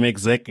 Rhythm,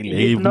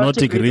 exactly.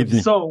 Hypnotic rhythm.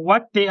 So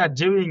what they are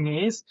doing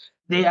is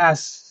they are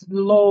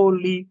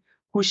slowly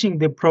pushing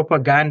the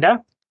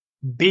propaganda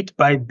bit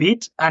by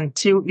bit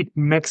until it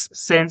makes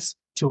sense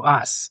to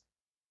us.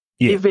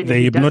 Yeah, even the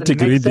hypnotic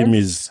rhythm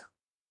is,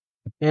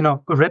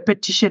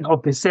 repetition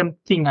of the same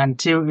thing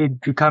until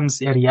it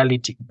becomes a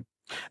reality.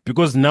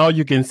 Because now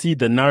you can see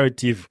the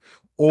narrative,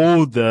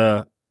 all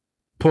the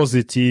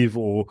positive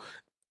or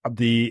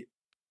the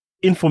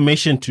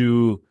information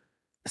to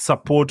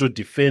support or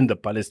defend the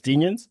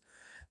Palestinians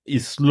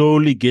is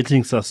slowly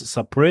getting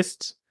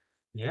suppressed.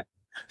 Yeah.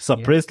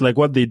 Suppressed, like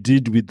what they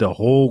did with the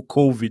whole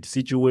COVID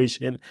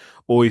situation,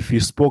 or if you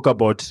spoke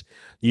about,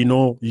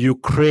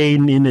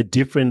 Ukraine in a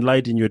different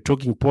light and you're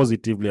talking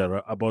positively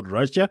about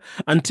Russia,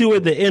 until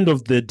at the end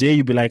of the day,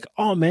 you'll be like,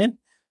 oh man,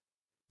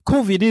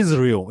 COVID is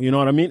real. You know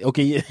what I mean?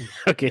 Okay.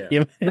 Okay.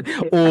 Yeah.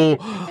 or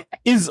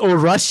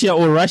Russia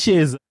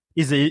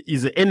is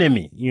an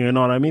enemy. You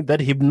know what I mean?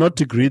 That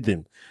hypnotic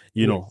rhythm,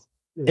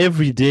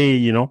 every day,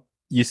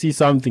 you see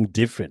something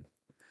different.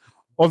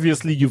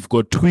 Obviously, you've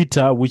got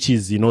Twitter, which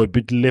is, a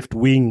bit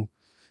left-wing,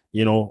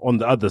 on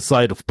the other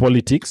side of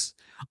politics.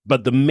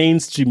 But the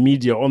mainstream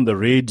media on the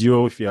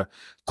radio, if you're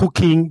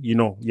cooking,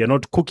 you're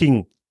not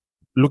cooking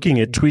looking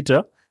at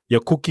Twitter.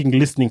 You're cooking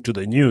listening to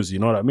the news. You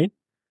know what I mean?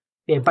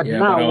 Yeah, but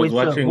now with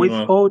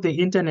all the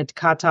internet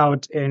cut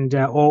out and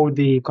all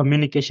the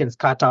communications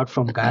cut out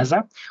from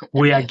Gaza,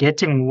 we are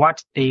getting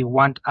what they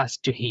want us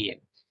to hear.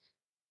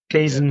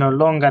 There is no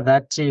longer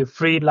that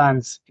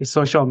freelance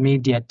social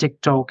media,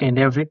 TikTok and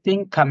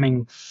everything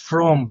coming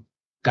from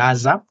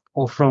Gaza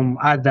or from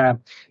other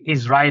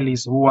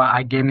Israelis who are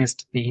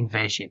against the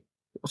invasion.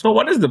 So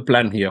what is the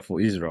plan here for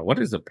Israel? What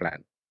is the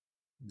plan?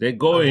 They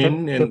go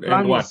in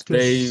and what?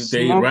 They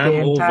ram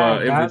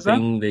over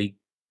everything. They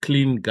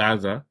clean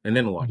Gaza and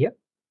then what? Yep.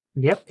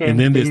 And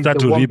then they start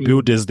to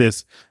rebuild as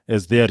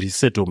their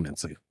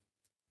resettlements.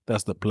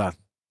 That's the plan.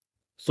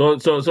 So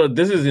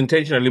this is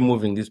intentionally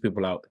moving these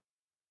people out.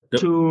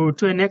 To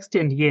an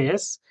extent,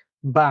 yes,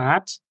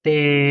 but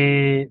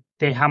the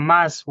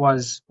Hamas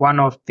was one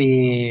of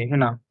the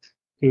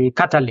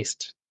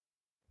catalyst.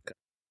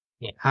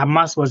 Yeah,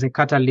 Hamas was a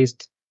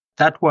catalyst.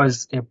 That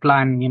was a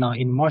plan,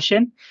 in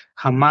motion.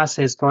 Hamas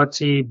has got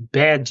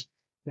bad,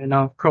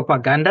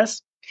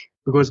 propagandas,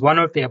 because one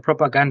of their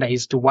propaganda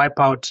is to wipe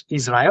out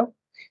Israel,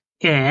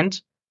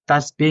 and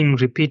that's being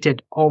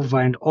repeated over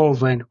and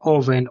over and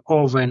over and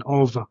over and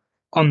over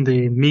on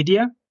the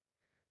media.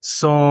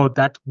 so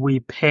that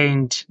we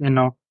paint,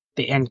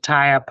 the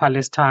entire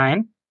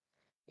Palestine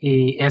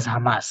as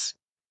Hamas.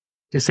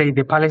 To say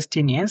the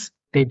Palestinians,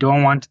 they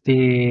don't want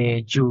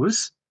the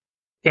Jews,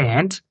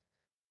 and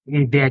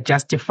they are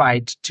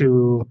justified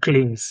to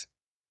cleanse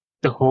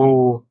the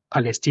whole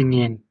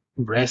Palestinian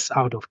race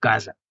out of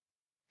Gaza.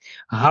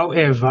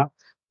 However,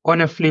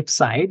 on a flip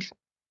side,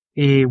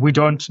 we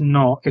don't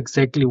know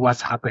exactly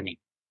what's happening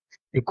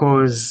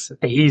because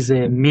there is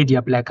a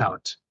media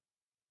blackout.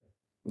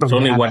 It's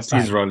only what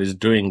Israel is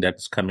doing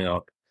that's coming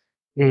out.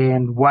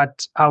 And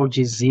what Al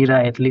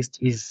Jazeera at least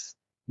is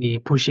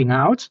pushing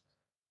out,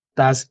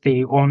 that's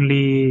the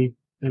only,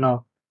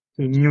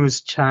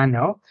 news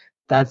channel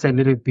that's a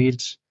little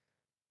bit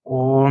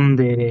on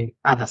the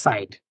other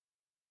side.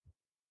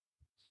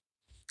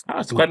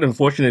 It's quite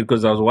unfortunate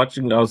because I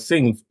was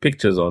seeing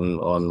pictures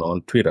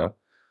on Twitter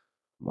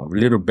of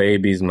little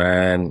babies,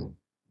 man,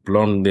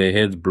 their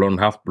heads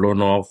half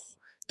blown off.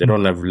 They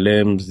don't have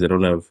limbs. They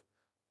don't have,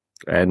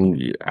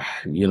 and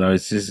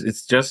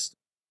it's just,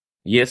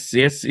 yes,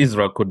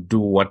 Israel could do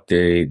what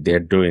they're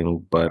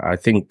doing, but I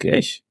think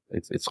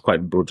it's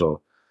quite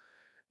brutal.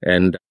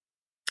 And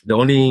the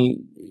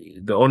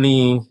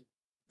only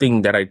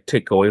thing that I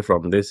take away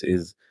from this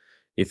is,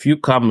 if you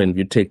come and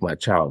you take my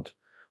child,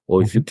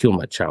 or if you kill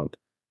my child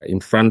in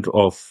front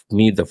of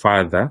me, the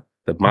father,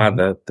 the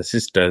mother, the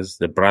sisters,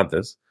 the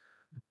brothers,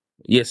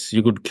 yes,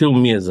 you could kill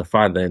me as a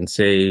father and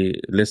say,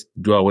 let's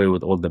do away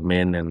with all the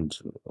men and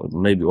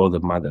maybe all the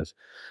mothers.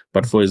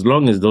 But for as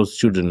long as those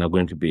children are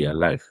going to be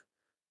alive,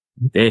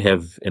 they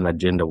have an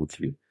agenda with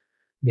you.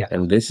 Yeah.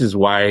 And this is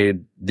why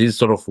these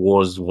sort of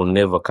wars will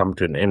never come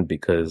to an end,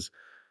 because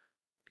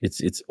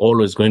it's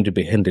always going to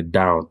be handed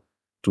down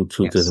to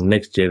the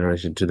next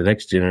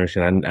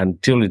generation, and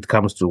until it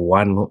comes to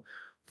one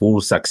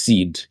who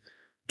succeed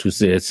to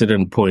say a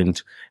certain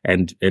point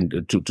and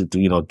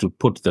to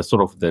put the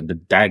sort of the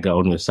dagger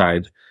on your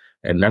side.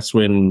 And that's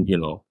when,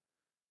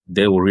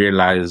 they will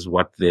realize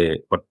what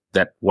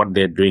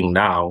they're doing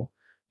now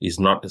is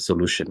not a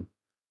solution.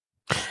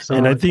 So,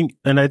 and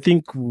I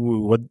think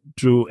what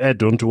to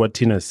add on to what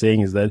Tina's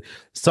saying is that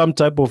some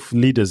type of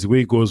leaders, where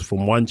it goes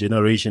from one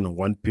generation or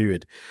one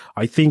period.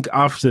 I think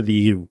after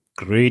the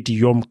great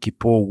Yom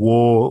Kippur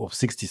War of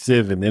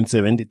 67 and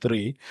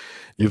 73,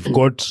 you've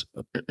got,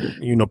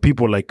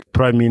 people like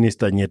Prime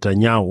Minister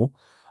Netanyahu.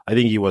 I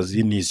think he was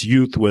in his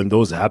youth when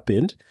those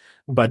happened.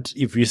 But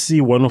if you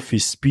see one of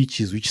his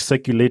speeches, which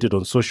circulated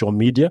on social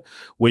media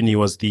when he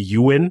was the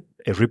UN,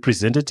 a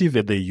representative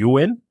at the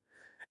UN,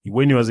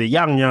 when he was a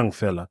young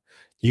fella,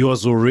 he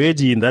was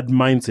already in that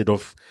mindset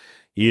of,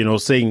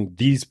 saying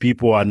these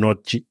people are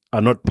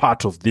not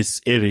part of this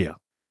area.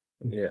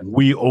 Yeah.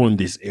 We own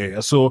this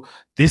area. So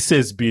this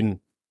has been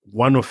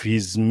one of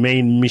his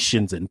main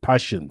missions and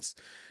passions.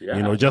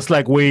 Yeah. Just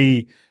like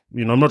I'm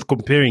not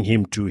comparing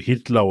him to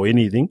Hitler or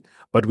anything,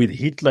 but with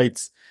Hitler,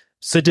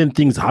 certain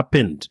things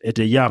happened at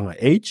a younger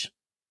age.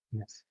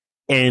 Yes.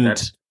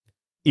 And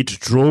it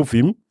drove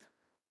him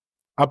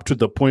up to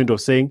the point of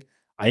saying,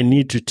 I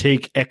need to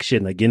take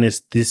action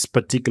against this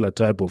particular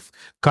type of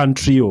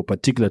country or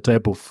particular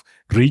type of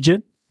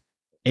region.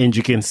 And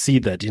you can see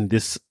that in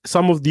this.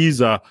 Some of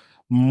these are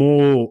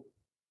more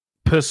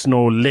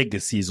personal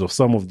legacies of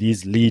some of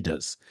these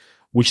leaders,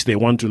 which they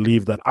want to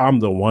leave, that I'm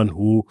the one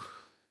who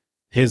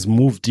has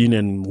moved in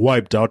and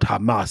wiped out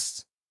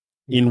Hamas.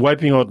 In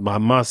wiping out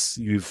Hamas,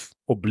 you've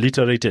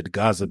obliterated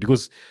Gaza,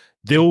 because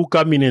they will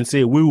come in and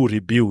say, we will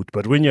rebuild.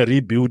 But when you're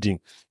rebuilding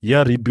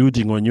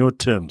on your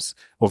terms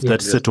of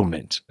that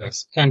settlement.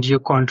 Yes. And you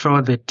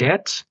control the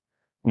debt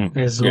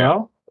as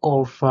well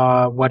of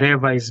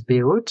whatever is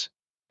built.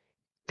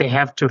 They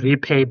have to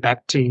repay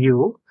back to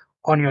you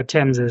on your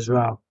terms as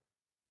well.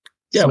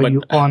 Yeah, so but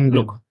you own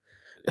look,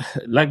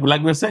 like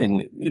we're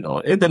saying,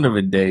 at the end of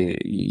the day,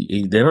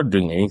 they're not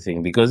doing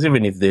anything, because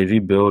even if they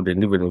rebuild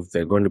and even if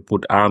they're going to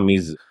put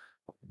armies,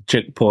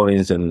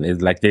 checkpoints, and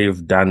it's like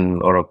they've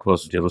done all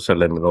across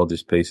Jerusalem and all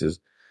these places.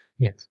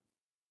 Yes.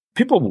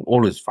 People will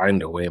always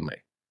find a way, man.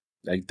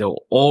 Like,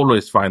 they'll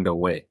always find a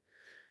way.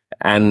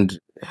 And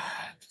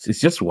it's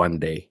just one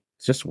day.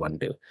 It's just one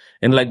day.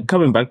 And like,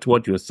 coming back to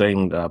what you were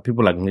saying,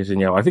 people like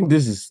Netanyahu, I think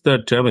this is his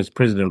third term as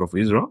president of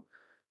Israel.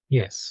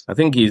 Yes. I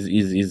think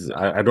he's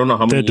I don't know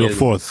how many years. Third or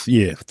fourth.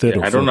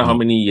 I don't know how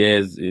many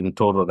years in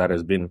total that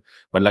has been.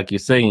 But like you're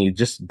saying, it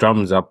just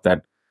drums up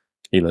that,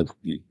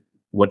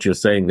 what you're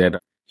saying, that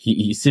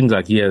he seems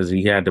like he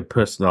had a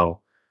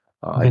personal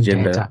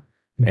agenda,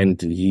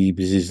 and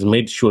he's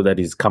made sure that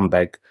he's come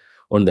back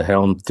on the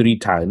helm 3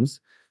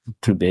 times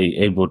to be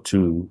able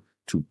to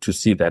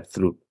see that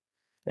through.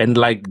 And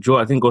like Joe,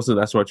 I think also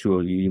that's what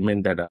you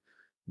meant, that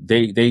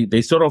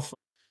they sort of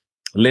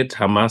let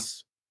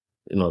Hamas,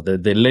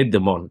 they led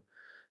them on.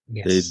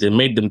 Yes. They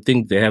made them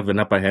think they have an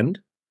upper hand,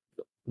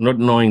 not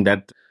knowing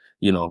that,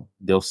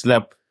 they'll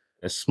slap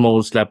a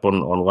small slap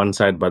on one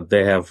side, but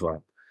they have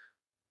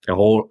a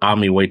whole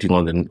army waiting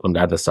on the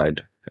other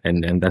side.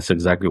 And that's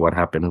exactly what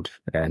happened.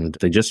 And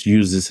they just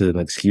use this as an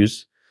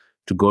excuse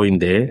to go in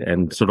there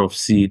and sort of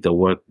see the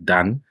work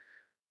done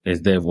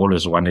as they've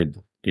always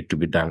wanted it to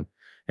be done.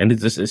 And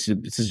it's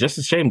just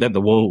a shame that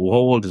the whole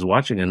world is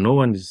watching and no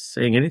one is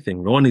saying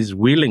anything. No one is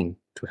willing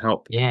to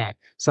help. Yeah.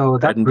 So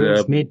that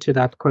brings me to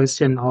that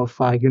question of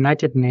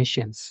United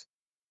Nations.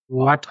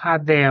 What are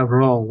their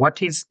role?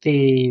 What is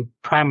the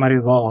primary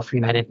role of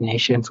United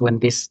Nations when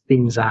these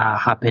things are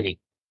happening?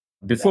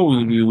 Before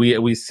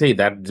we say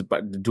that,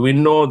 but do we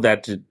know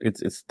that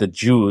it's the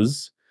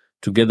Jews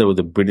together with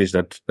the British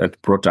that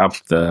brought up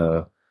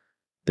the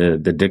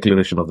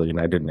Declaration of the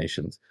United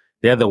Nations?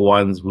 They're the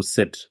ones who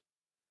set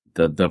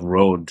the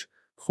road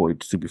for it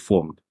to be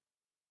formed.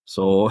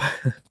 So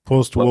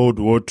post World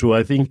War II,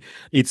 I think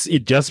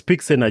it just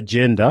picks an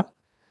agenda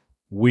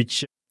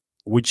which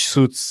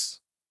suits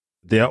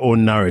their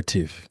own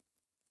narrative,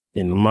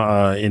 in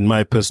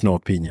my personal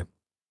opinion.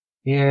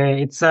 Yeah,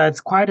 it's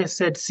quite a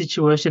sad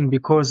situation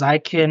because I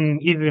can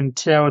even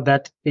tell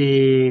that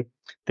the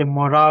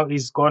morale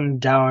is gone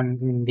down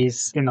in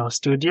this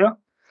studio.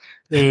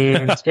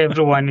 And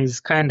everyone is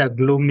kind of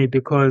gloomy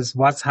because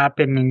what's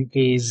happening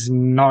is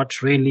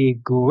not really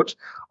good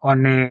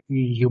on a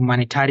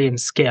humanitarian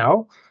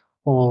scale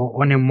or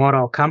on a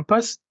moral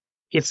compass.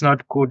 It's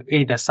not good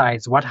either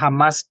sides. What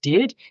Hamas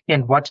did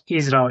and what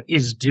Israel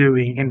is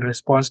doing in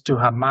response to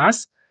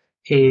Hamas,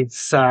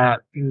 it's a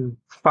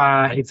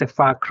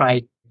far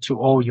cry to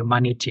all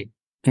humanity.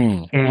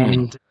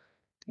 And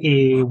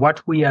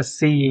what we are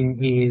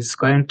seeing is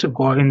going to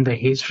go in the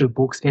history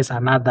books as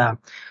another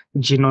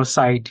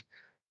genocide.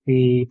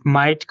 It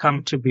might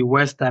come to be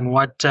worse than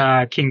what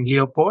King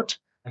Leopold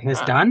has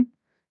done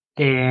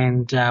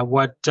and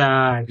what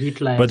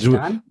Hitler has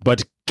done.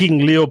 But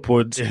King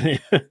Leopold, you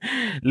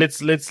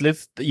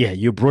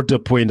brought a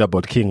point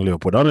about King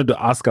Leopold. I wanted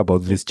to ask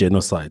about this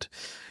genocide.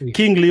 Yeah.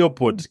 King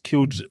Leopold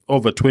killed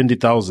over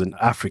 20,000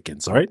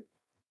 Africans, right?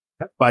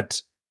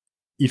 But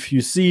if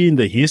you see in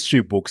the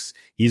history books,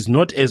 he's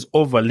not as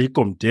overly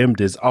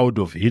condemned as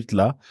Adolf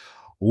Hitler,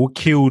 who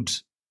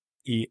killed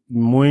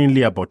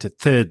mainly about a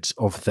third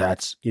of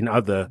that in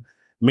other,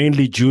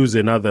 mainly Jews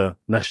and other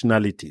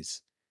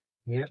nationalities.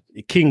 Yeah.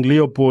 King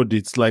Leopold,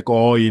 it's like,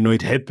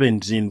 it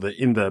happened in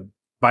the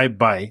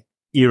bye-bye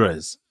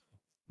eras.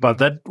 But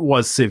that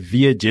was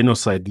severe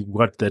genocide,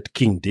 what that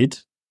king did.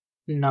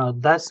 No,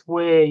 that's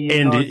where,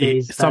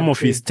 some of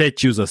his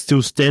statues are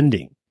still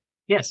standing.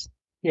 Yes.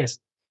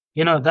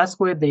 That's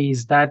where there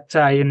is that,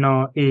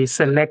 a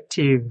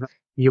selective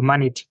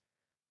humanity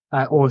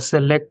or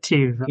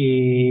selective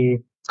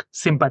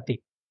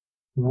sympathy,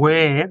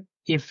 where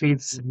if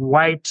it's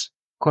white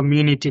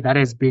community that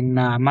has been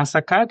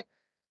massacred,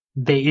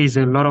 there is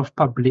a lot of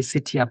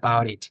publicity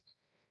about it.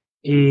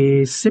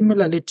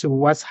 Similarly to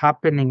what's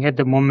happening at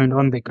the moment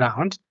on the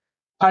ground,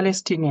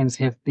 Palestinians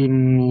have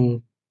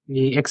been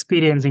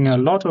experiencing a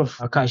lot of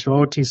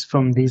casualties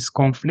from this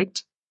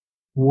conflict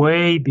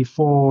way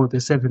before the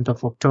 7th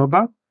of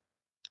October,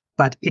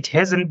 but it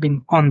hasn't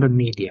been on the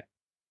media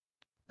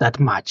that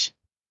much.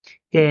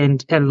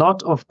 And a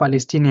lot of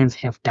Palestinians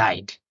have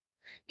died.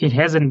 It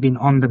hasn't been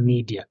on the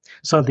media.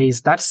 So there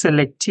is that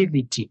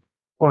selectivity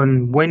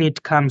on when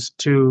it comes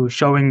to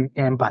showing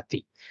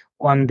empathy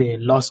on the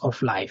loss of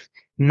life.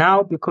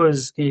 Now,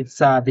 because it's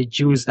the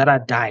Jews that are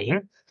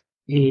dying,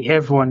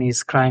 everyone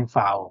is crying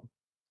foul.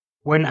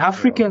 When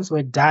Africans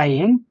were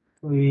dying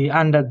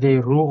under the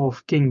rule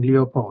of King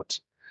Leopold,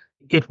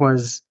 it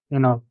was,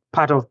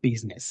 part of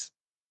business.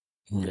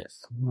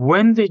 Yes.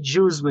 When the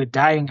Jews were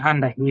dying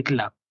under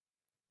Hitler,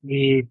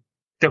 the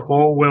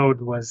whole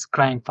world was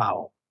crying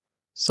foul.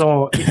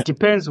 So it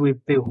depends with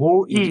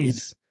who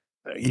is.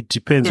 It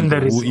depends on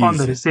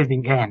the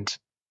receiving end.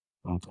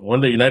 When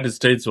the United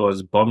States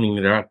was bombing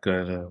Iraq,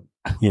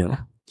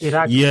 Iraq,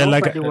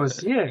 nobody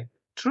was. Yeah,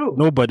 true.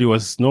 Nobody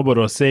was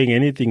saying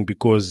anything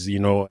because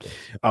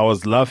I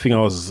was laughing.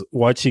 I was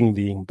watching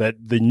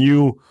the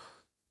new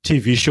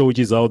TV show which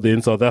is out there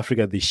in South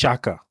Africa, the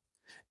Shaka,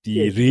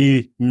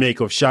 the remake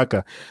of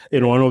Shaka.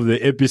 And one of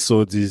the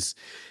episodes is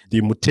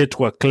the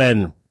Mutetwa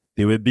clan.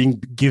 They were being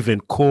given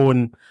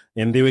corn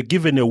and they were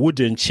given a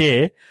wooden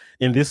chair.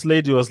 And this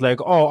lady was like,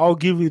 "Oh, I'll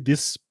give you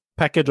this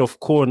packet of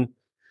corn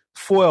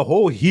for a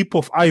whole heap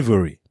of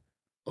ivory."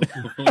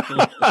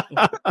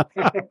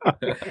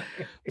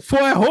 For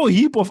a whole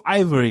heap of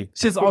ivory.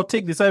 She says, "I'll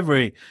take this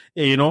ivory."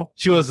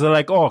 She was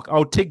like, "Oh,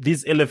 I'll take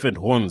these elephant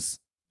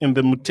horns." And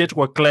the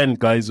Mutetwa clan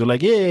guys were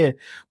like, "Yeah,"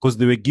 because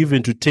they were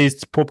given to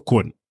taste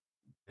popcorn.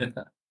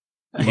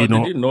 They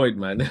didn't know it,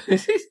 man.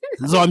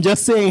 So I'm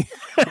just saying.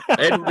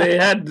 And they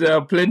had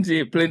plenty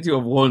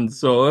of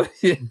horns. So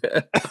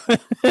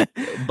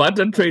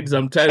barter trade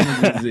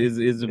sometimes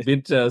is a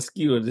bit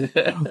skewed.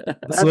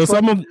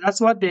 That's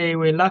what they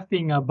were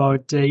laughing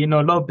about,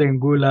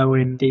 Lobengula,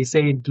 when they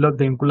said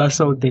Lobengula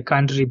sold the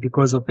country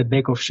because of the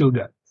bag of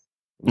sugar.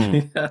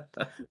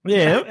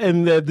 Yeah,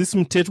 and this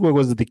Mutetwa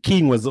was the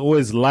king, was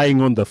always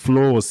lying on the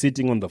floor or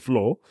sitting on the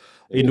floor.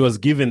 And was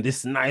given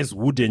this nice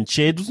wooden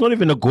chair. It was not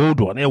even a gold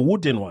one, a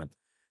wooden one.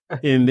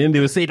 And then they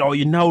were saying, "Oh,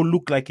 you now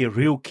look like a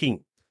real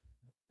king."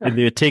 And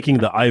they were taking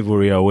the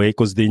ivory away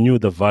because they knew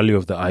the value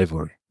of the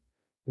ivory.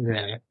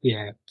 Yeah.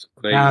 It's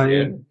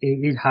crazy.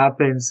 It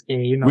happens.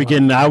 We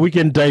can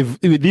dive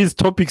with these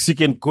topics. You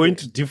can go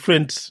into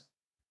different.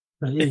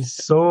 There's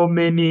so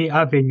many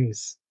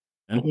avenues.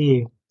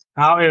 Yeah.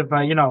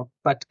 However,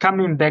 but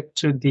coming back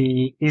to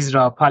the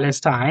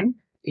Israel-Palestine,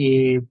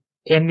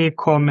 any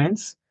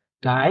comments,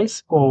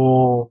 guys,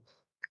 or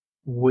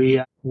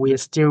we're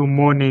still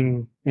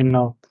mourning,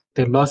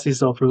 the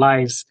losses of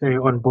lives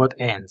on both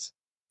ends.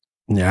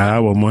 Yeah,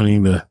 we're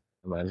mourning the.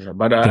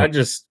 But I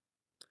just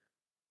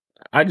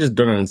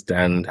don't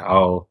understand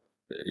how,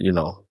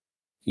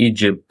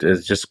 Egypt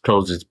has just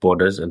closed its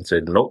borders and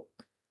said nope.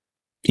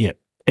 Yeah,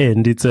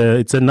 and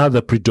it's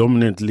another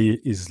predominantly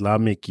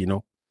Islamic,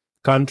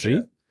 country.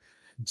 Yeah.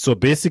 So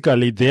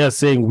basically, they are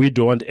saying we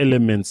don't want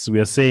elements. We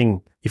are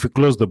saying if we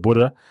close the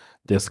border,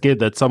 they're scared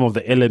that some of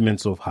the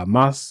elements of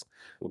Hamas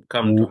will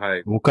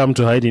come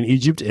to hide in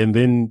Egypt, and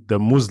then the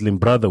Muslim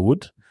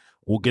Brotherhood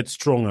will get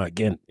stronger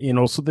again.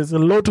 So there's a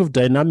lot of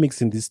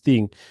dynamics in this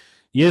thing.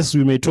 Yes,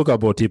 we may talk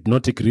about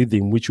hypnotic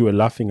rhythm, which we were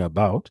laughing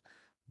about,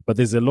 but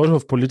there's a lot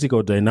of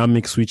political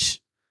dynamics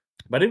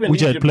But even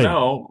Egypt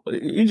now,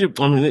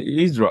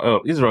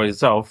 Israel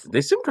itself,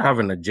 they seem to have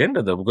an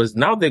agenda though, because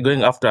now they're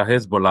going after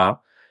Hezbollah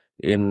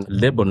in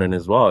Lebanon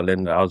as well.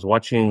 And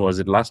was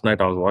it last night?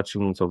 I was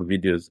watching some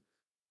videos.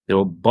 They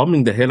were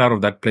bombing the hell out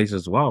of that place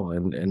as well.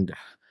 And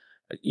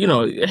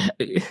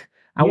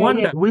I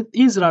wonder. Yeah. With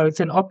Israel, it's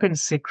an open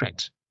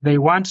secret. They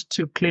want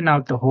to clean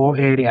out the whole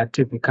area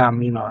to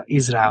become,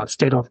 Israel,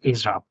 state of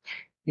Israel.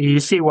 You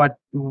see what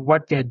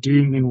they're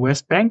doing in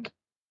West Bank,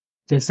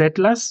 the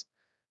settlers.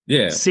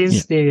 Yeah.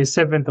 Since the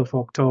 7th of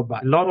October,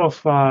 a lot of,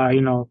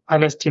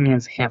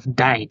 Palestinians have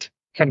died,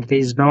 and there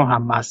is no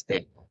Hamas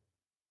there.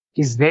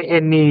 Is there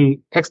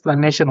any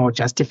explanation or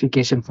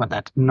justification for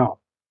that? No.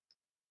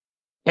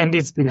 And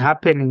it's been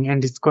happening,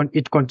 and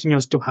it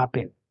continues to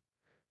happen.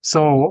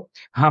 So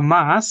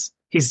Hamas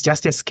is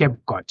just a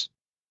scapegoat.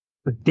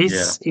 But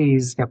this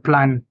is a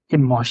plan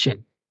in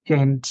motion,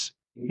 and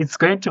it's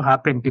going to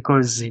happen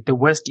because the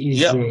West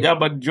is...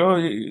 but Joe,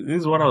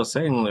 this is what I was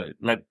saying.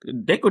 Like,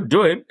 they could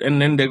do it,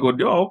 and then they go,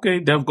 okay,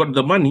 they've got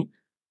the money.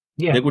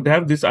 Yeah. They could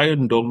have this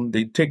Iron Dome.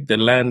 They take the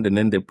land, and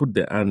then they put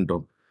the Iron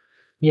Dome.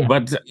 Yeah.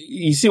 But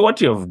you see,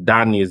 what you have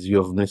done is you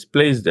have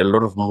misplaced a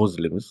lot of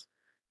Muslims.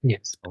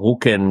 Yes. Who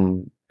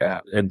can,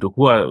 and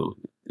who are...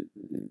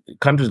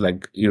 Countries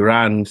like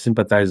Iran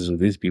sympathize with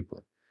these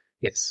people.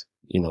 Yes.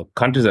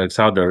 Countries like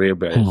Saudi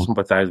Arabia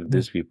sympathize with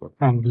these people.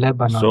 And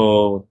Lebanon.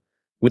 So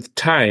with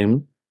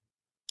time,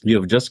 you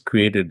have just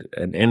created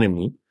an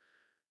enemy.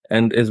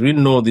 And as we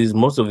know,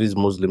 most of these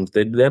Muslims,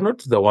 they're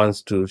not the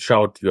ones to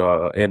shout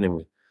your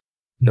enemy.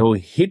 They will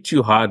hit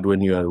you hard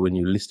when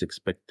you least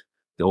expect.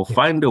 They will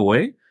find a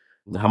way.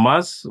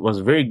 Hamas was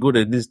very good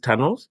at these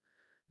tunnels.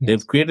 Yes.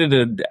 They've created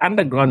an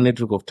underground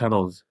network of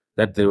tunnels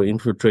that they were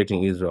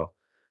infiltrating Israel.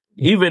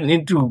 Even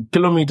into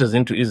kilometers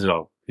into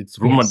Israel. It's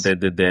rumored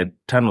that there are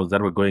tunnels that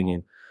were going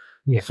in.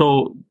 Yeah.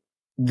 So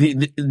they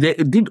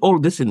did all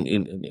this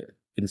in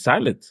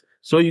silence.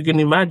 So you can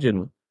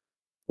imagine,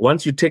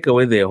 once you take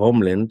away their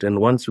homeland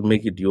and once you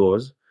make it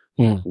yours,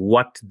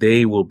 what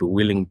they will be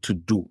willing to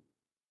do.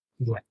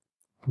 Yeah.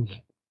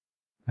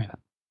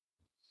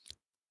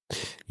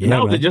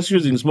 Now they're just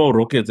using small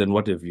rockets and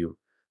what have you.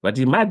 But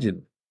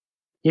imagine.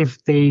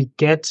 If they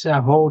get a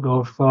hold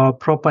of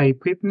proper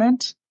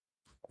equipment.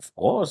 Of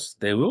course,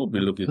 they will be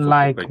looking for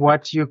like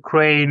what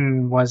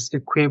Ukraine was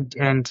equipped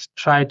and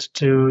tried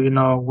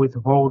to,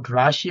 withhold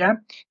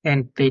Russia,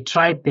 and they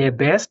tried their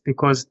best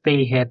because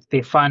they had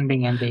the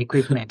funding and the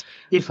equipment.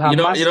 If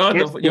Hamas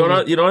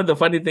you know what the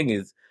funny thing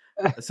is,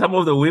 some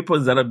of the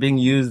weapons that are being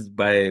used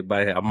by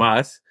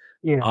Hamas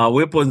are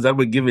weapons that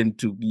were given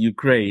to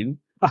Ukraine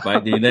by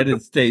the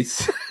United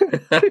States.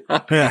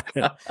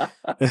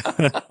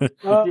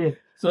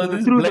 So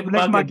this through the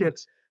black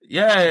market.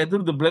 Yeah,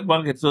 through the black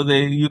market. So the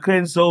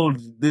Ukraine sold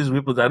these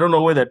weapons. I don't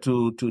know whether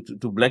to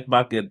black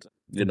market,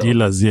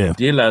 dealers,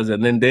 dealers,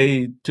 and then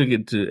they took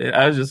it to.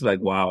 I was just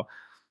like, wow,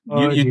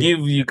 you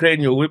give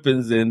Ukraine your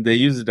weapons and they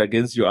use it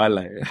against your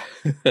ally.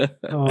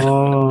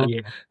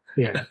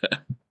 Yeah.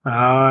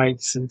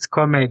 It's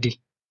comedy,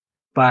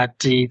 but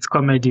it's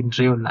comedy in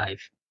real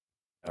life.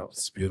 Oh,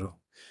 it's beautiful.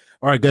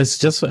 All right, guys,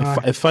 just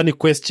a funny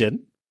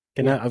question.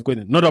 I've got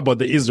it. Not about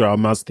the Israel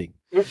Hamas thing.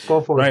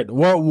 Go for it.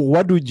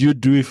 What would you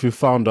do if you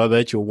found out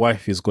that your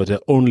wife has got an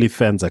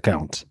OnlyFans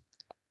account?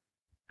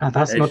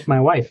 That's not my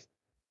wife.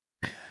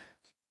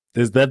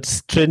 There's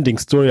that trending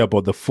story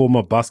about the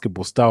former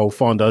basketball star who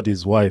found out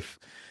his wife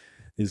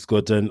has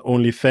got an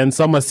OnlyFans.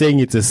 Some are saying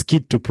it's a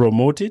skit to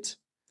promote it.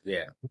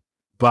 Yeah.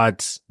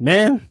 But,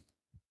 man.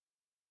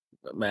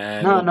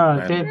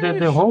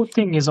 The whole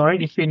thing is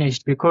already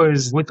finished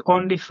because with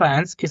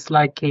OnlyFans, it's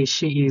like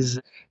she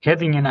is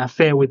having an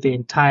affair with the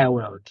entire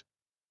world.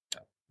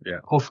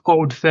 Yeah. Of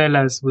old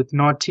fellas with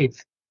no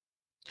teeth.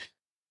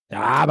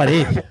 But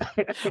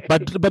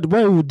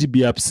why would he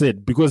be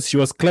upset? Because she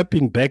was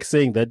clapping back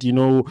saying that,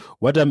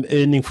 what I'm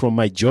earning from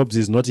my jobs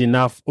is not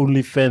enough.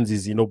 OnlyFans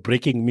is,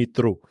 breaking me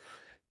through.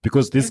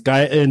 Because this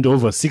guy earned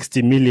over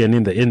 60 million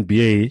in the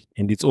NBA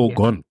and it's all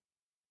gone.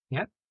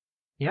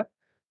 Yep.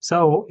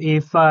 So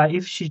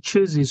if she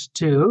chooses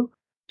to,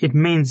 it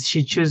means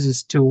she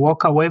chooses to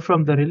walk away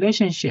from the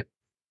relationship.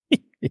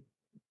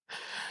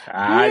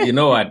 You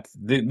know what?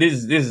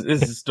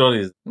 This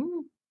story is.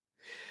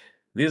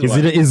 This Is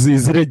one.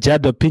 is it a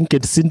Jada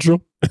Pinkett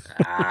syndrome?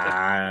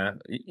 Because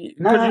you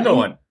know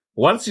what?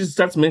 Once she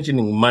starts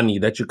mentioning money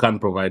that you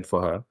can't provide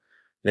for her,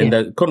 then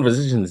the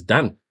conversation is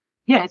done.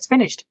 Yeah, it's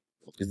finished.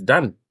 It's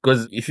done.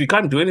 Because if you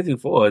can't do anything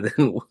for her,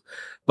 then.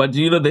 But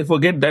you know, they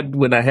forget that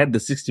when I had the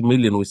 60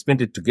 million, we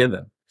spent it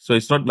together. So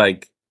it's not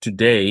like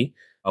today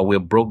we're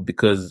broke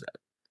because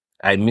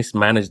I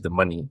mismanaged the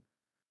money.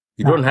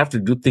 You don't have to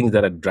do things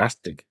that are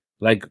drastic.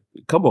 Like,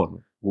 come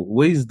on,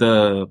 where's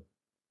the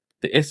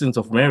essence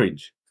of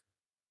marriage?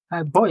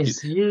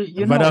 Boys,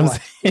 you But know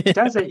what? It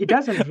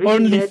doesn't really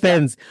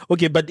OnlyFans.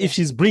 Okay, but if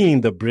she's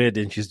bringing the bread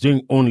and she's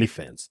doing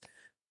OnlyFans,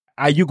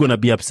 are you gonna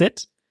be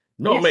upset?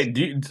 No, mate.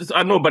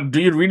 I know, but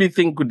do you really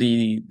think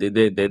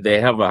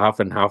they have a half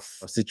and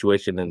half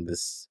situation in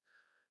this?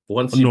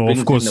 Once she brings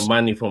in the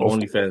money from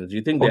OnlyFans, do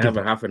you think they have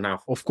a half and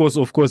half? Of course,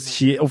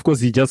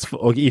 he just,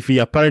 if he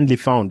apparently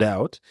found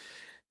out,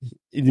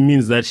 it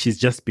means that she's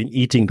just been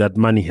eating that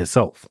money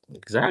herself.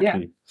 Exactly.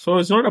 Yeah. So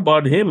it's not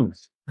about him.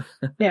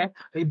 Yeah.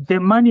 The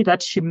money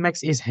that she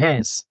makes is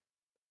hers.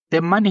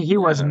 The money he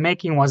was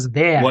making was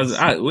theirs.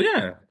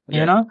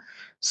 You know?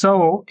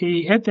 So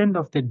at the end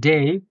of the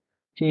day,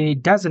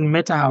 it doesn't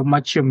matter how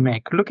much you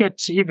make. Look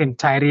at even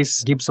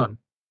Tyrese Gibson.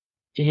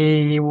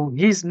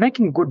 He's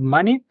making good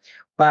money,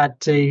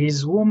 but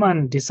his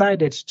woman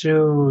decided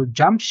to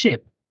jump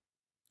ship,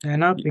 you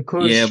know,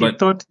 because she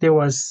thought there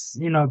was,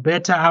 you know,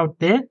 better out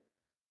there,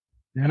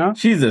 you know.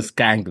 She's a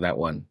skank, that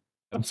one.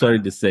 I'm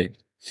sorry to say.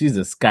 She's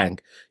a skank.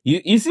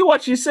 You see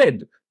what she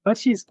said? But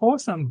she's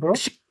awesome, bro.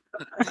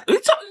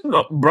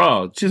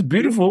 Bro, she's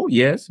beautiful,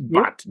 yes.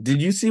 But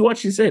did you see what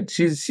she said?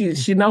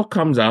 She now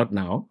comes out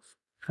now.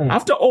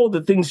 After all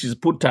the things she's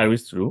put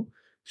Tyrese through,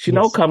 she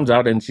now comes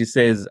out and she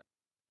says,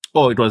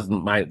 oh, it was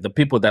the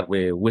people that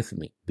were with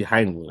me,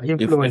 behind me.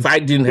 If I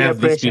didn't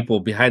have these people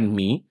behind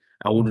me,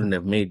 I wouldn't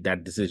have made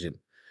that decision.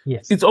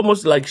 Yes. It's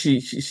almost like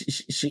she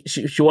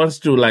wants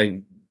to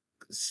like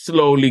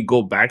slowly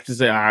go back to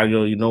say,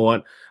 you know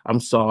what?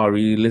 I'm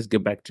sorry. Let's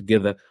get back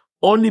together.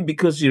 Only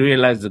because she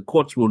realized the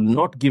courts will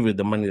not give her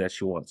the money that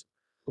she wants.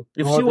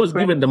 If she was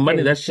given the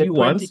money that she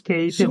wants,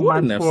 she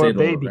wouldn't have said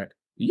all that.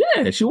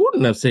 Yeah, she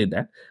wouldn't have said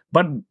that.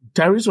 But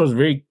Tyrese was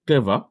very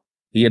clever.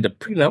 He had a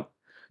prenup.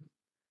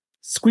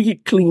 Squeaky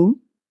clean.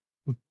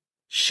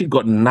 She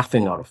got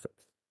nothing out of it.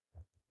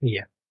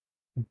 Yeah.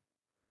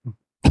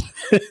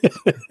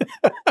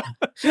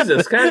 She's a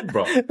scam,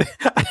 bro.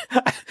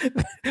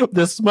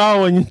 The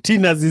smile on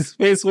Tina's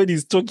face when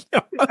he's talking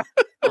about,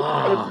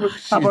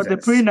 about the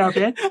prenup,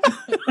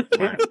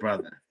 My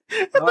brother.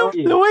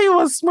 The way he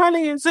was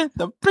smiling and said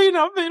the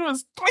prenup, it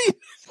was clean.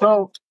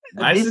 So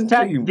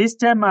this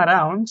time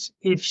around,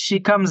 if she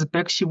comes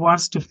back, she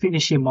wants to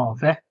finish him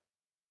off,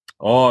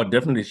 Oh,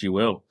 definitely she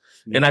will.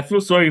 And I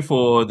feel sorry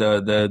for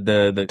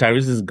the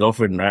Tyrese's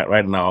girlfriend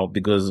right now,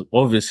 because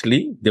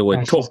obviously there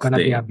were talks. She's gonna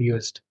be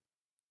abused.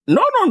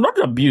 No, not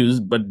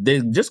abused, but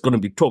there's just gonna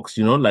be talks.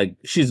 You know, like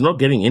she's not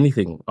getting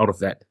anything out of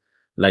that.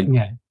 Like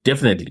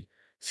definitely,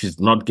 she's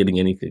not getting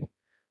anything.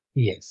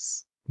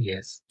 Yes.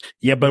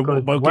 Yeah, but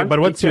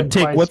what's your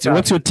take? What's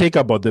your take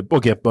about the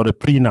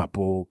prenup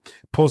or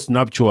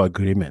post-nuptial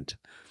agreement?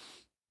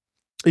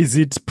 Is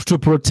it to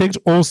protect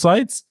all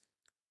sides?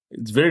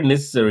 It's very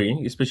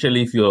necessary,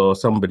 especially if you're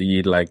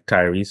somebody like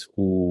Tyrese,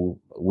 who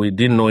we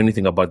didn't know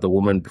anything about the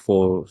woman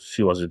before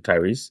she was with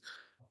Tyrese.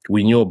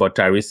 We knew about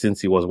Tyrese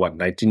since he was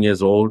 19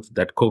 years old.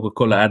 That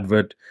Coca-Cola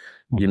advert,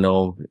 you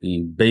know,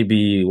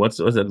 baby, what's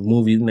that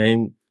movie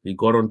name? He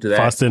got onto that.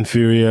 Fast and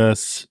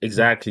Furious.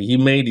 Exactly. He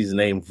made his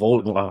name.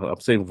 I'm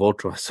saying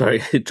Voltron. Sorry,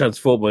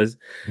 Transformers.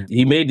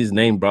 He made his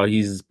name, bro.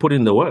 He's put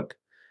in the work.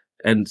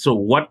 And so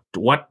what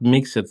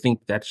makes her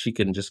think that she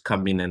can just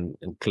come in and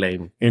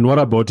claim? And what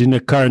about in a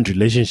current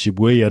relationship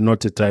where you're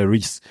not a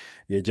Tyrese?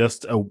 You're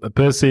just a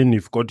person,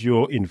 you've got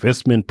your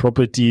investment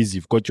properties,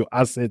 you've got your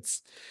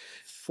assets.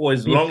 For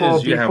as long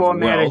as you have before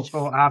marriage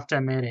wealth. or after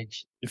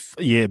marriage.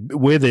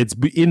 Whether it's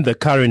in the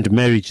current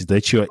marriage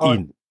that you're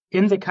in.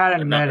 In the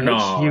current marriage,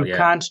 you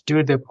can't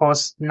do the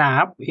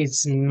post-nap.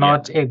 It's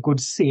not a good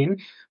sin.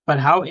 But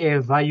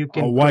however, you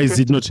can... Why is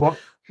it not...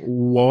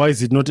 Why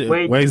is it not?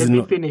 Wait, why is let it me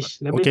not?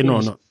 Finish. Let okay, me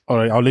finish. No. All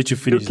right, I'll let you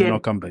finish and I'll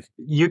come back.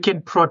 You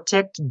can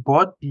protect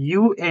both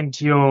you and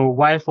your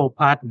wife or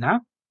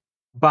partner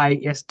by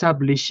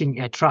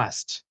establishing a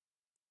trust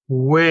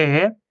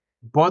where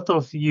both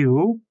of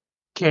you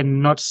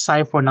cannot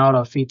siphon out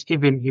of it.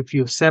 Even if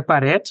you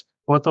separate,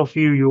 both of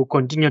you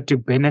continue to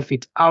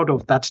benefit out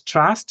of that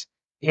trust,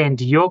 and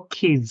your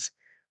kids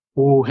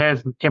will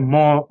have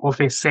more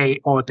of a say,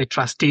 or the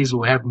trustees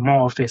will have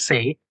more of a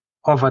say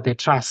over the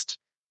trust.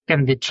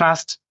 And the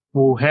trust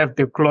will have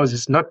the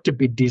clauses not to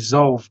be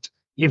dissolved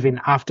even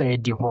after a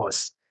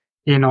divorce.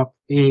 You know,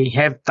 they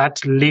have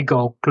that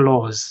legal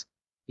clause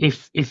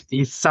if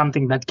it's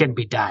something that can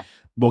be done.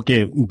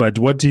 Okay, but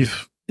what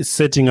if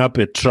setting up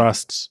a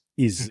trust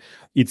is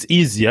it's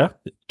easier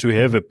to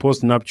have a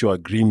post-nuptial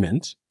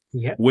agreement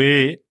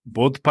where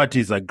both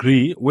parties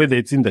agree, whether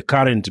it's in the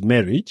current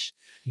marriage,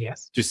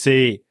 to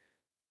say,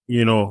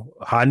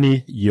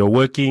 honey, you're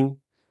working,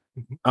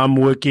 I'm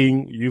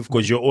working, you've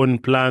got your own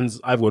plans,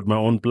 I've got my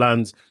own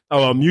plans.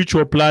 Our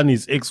mutual plan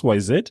is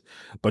XYZ,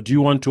 but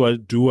you want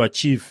to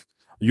achieve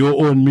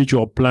your own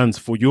mutual plans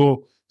for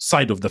your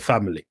side of the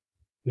family.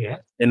 Yeah.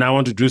 And I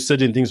want to do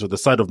certain things for the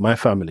side of my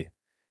family.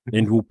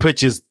 And we'll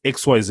purchase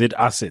XYZ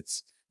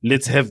assets.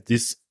 Let's have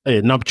this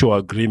nuptial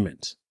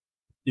agreement.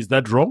 Is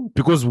that wrong?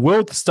 Because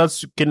wealth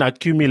can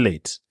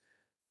accumulate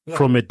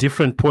from a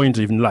different point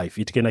in life.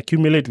 It can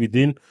accumulate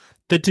within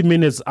 30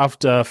 minutes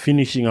after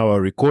finishing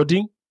our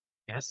recording.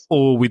 Yes.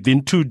 Or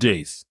within 2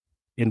 days.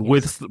 And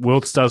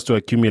wealth starts to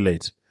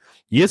accumulate.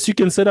 Yes, you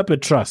can set up a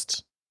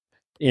trust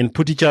and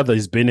put each other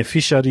as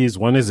beneficiaries,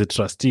 one as a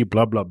trustee,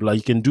 blah, blah, blah.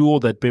 You can do all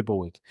that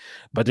paperwork.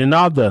 But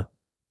another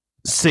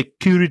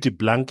security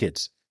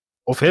blanket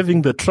of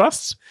having the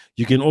trust,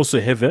 you can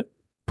also have a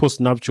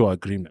post-nuptial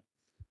agreement.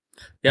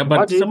 Yeah,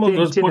 but some of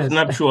those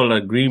post-nuptial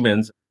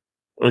agreements,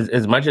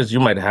 as much as you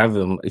might have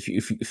them,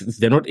 if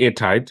they're not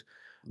airtight,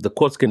 the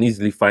courts can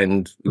easily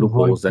find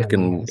loopholes that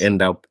can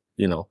end up,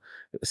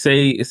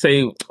 say,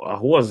 who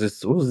was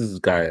this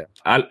guy?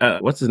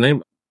 What's his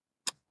name?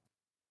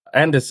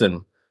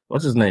 Anderson.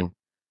 What's his name?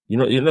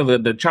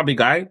 The chubby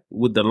guy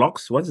with the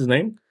locks. What's his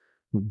name?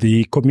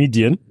 The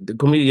comedian.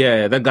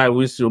 Yeah, that guy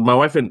who used to, my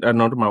wife and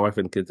not my wife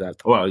and kids.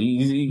 Well,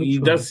 he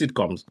does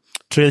sitcoms.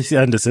 Tracy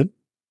Anderson.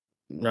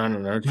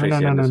 No,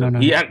 Tracy Anderson. No.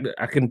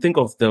 I can think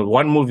of the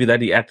one movie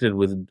that he acted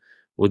with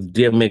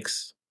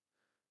DMX.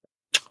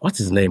 What's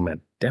his name,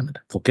 man? Damn it,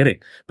 I'm forgetting.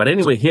 But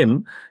anyway,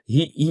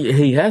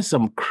 he has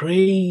some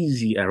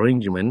crazy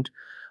arrangement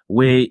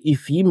where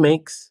if he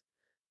makes,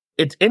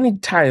 at any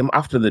time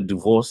after the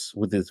divorce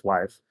with his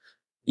wife,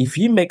 if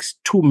he makes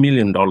 $2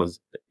 million,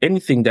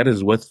 anything that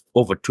is worth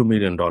over $2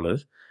 million,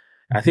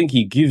 I think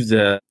he gives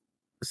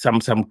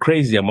some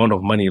crazy amount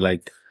of money.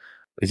 Like,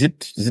 is it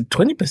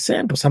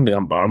 20% or something?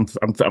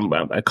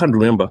 I can't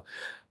remember.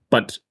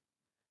 But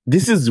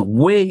this is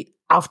way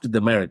after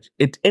the marriage.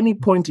 At any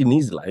point in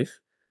his life,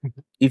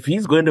 if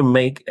he's going to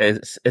make a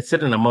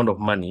certain amount of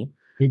money,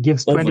 he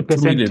gives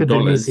 20% to the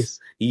missus.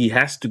 He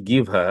has to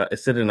give her a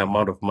certain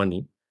amount of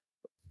money,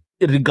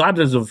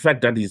 regardless of the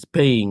fact that he's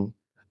paying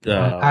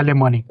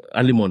alimony.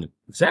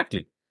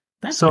 Exactly.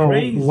 That's so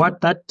crazy.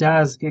 What that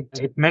does,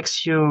 it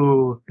makes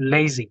you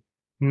lazy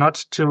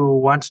not to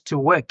want to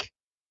work,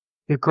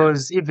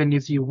 because even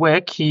if you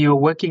work, you're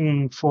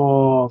working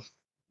for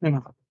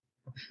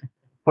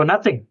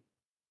nothing.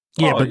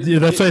 Yeah, but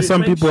that's why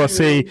some people are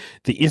saying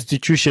the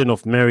institution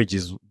of marriage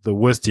is the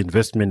worst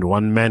investment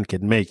one man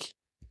can make.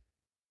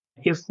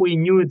 If we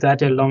knew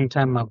that a long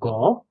time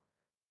ago,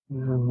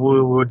 we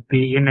would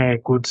be in a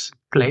good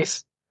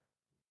place,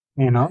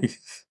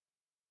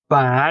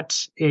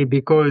 But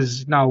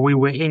because now we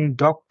were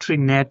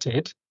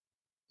indoctrinated,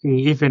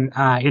 even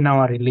in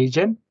our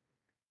religion,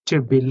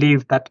 to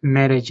believe that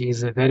marriage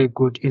is a very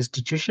good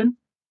institution.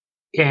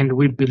 And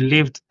we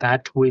believed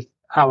that with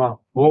our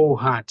whole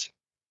heart.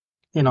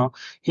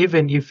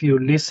 Even if you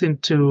listen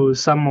to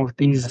some of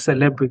these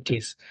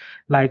celebrities,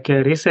 like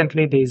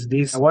recently there's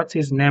this, what's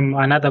his name?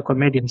 Another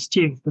comedian,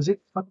 Steve, was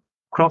it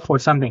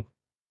Crawford something,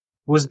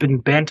 who's been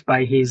banned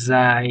by his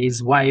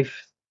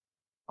wife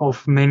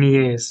of many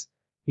years.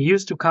 He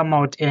used to come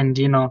out and,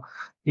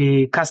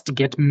 he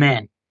castigate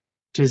men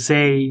to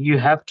say, you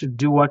have to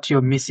do what your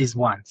missus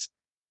wants.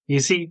 You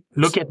see,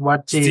 look at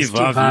what Steve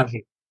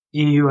Harvey.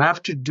 You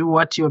have to do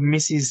what your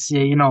missus,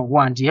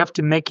 want. You have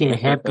to make her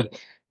happy.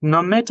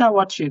 No matter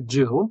what you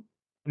do,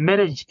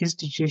 marriage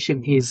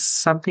institution is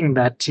something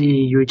that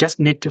you just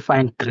need to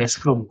find grace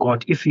from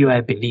God if you are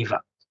a believer,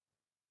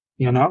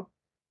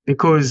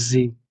 because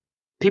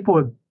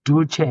people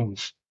do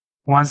change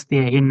once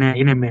they're in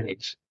a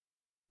marriage,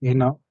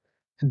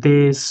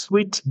 The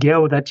sweet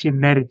girl that you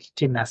married,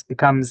 Tinas,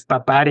 becomes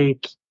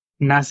barbaric,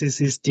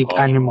 narcissistic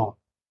animal.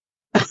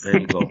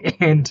 There you go.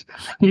 And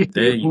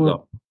there you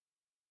go.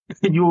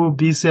 You will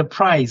be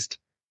surprised.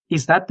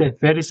 Is that the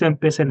very same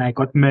person I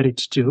got married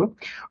to?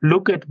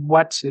 Look at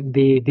what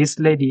this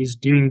lady is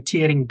doing,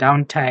 tearing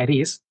down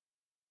Tyrese,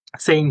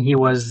 saying he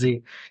was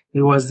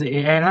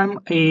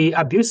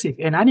abusive,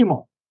 an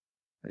animal.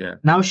 Yeah.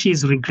 Now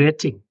she's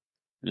regretting.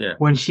 Yeah.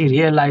 When she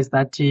realized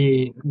that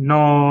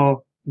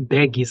no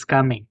bag is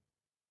coming.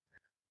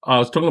 I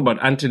was talking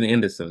about Anthony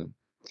Anderson.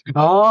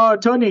 Oh,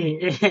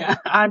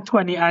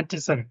 Anthony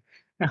Anderson.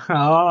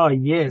 Oh,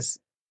 yes.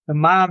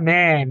 My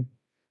man.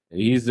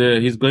 He's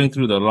going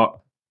through the lot.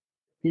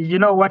 You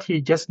know what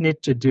he just needs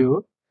to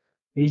do?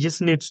 He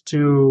just needs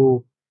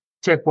to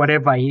take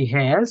whatever he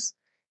has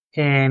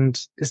and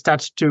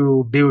start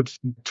to build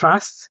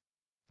trust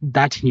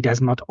that he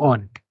does not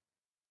own.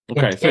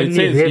 Okay, and so it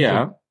says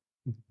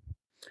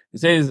it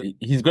says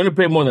he's going to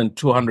pay more than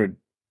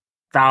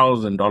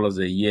 $200,000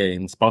 a year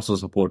in spousal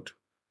support.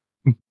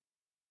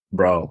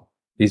 Bro,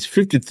 he's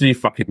 53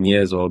 fucking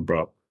years old,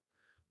 bro.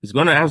 He's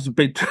going to have to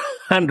pay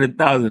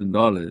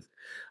 $200,000.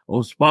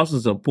 of spousal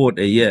support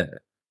a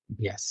year.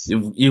 Yes.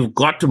 You've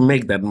got to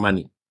make that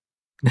money.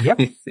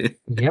 Yep.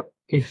 Yep.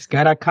 It's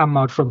gotta come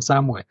out from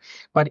somewhere.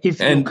 But if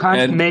you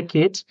can't make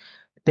it,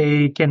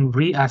 they can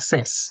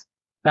reassess.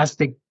 That's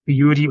the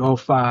beauty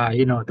of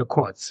the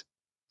courts.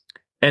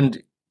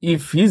 And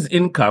if his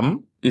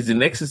income is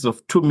in excess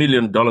of $2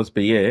 million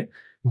per year,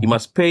 he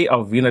must pay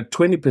Alvina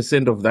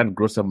 20% of that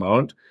gross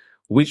amount,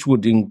 which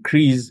would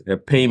increase her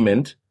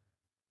payment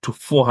to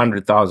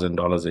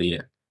 $400,000 a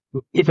year.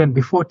 Even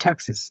before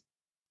taxes.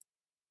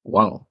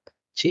 Wow.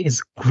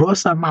 Jeez,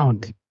 gross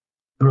amount.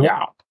 Bro.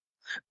 Yeah.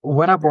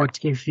 What about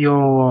if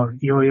your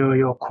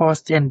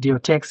cost and your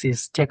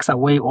taxes takes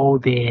away all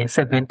the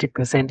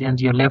 70%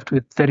 and you're left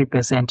with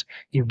 30%?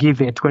 You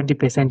give it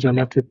 20%, you're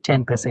left with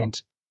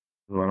 10%.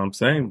 What I'm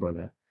saying,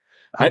 brother.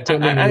 I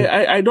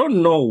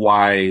don't know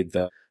why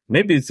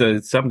maybe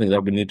it's something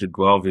that we need to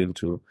delve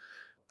into.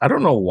 I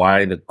don't know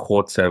why the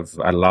courts have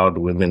allowed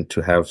women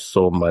to have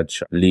so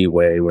much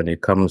leeway when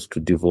it comes to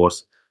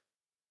divorce.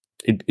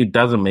 It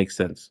doesn't make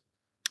sense.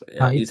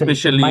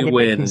 Especially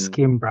when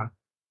scheme, bro.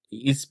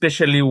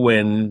 Especially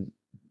when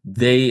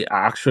they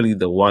are actually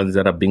the ones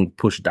that are being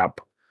pushed up.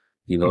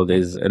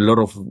 There's a lot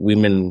of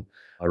women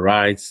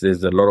rights.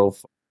 There's a lot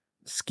of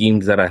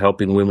schemes that are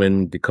helping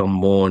women become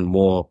more and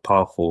more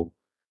powerful.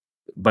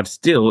 But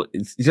still,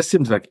 it just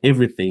seems like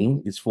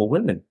everything is for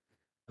women.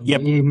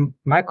 Yep.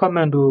 My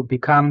comment will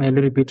become a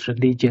little bit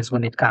religious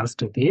when it comes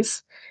to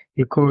this,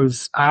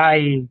 because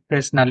I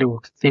personally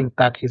would think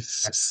that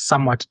it's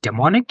somewhat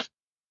demonic,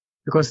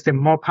 because the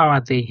more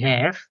power they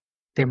have,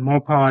 the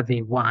more power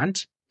they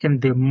want,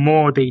 and the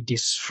more they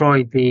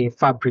destroy the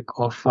fabric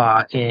of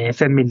a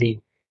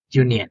family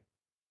union.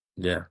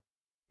 Yeah.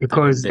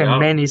 Because the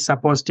man is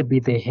supposed to be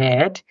the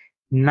head.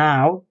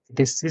 Now,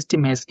 the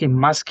system has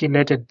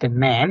emasculated the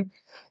man,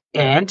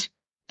 and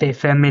the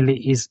family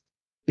is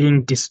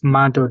being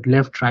dismantled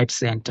left, right,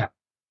 center.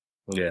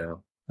 Yeah.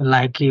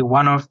 Like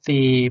one of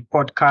the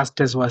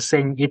podcasters was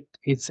saying,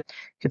 it's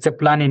a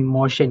plan in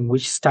motion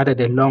which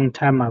started a long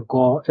time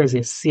ago as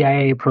a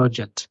CIA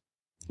project.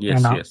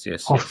 Yes.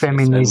 Of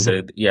feminism.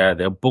 And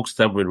there are books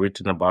that were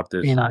written about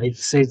this.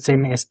 It's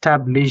an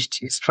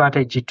established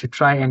strategy to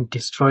try and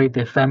destroy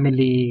the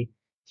family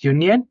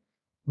union.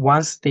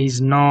 Once there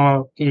is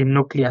no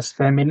nucleus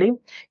family,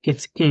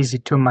 it's easy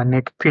to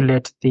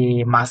manipulate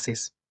the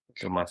masses.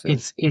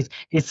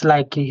 It's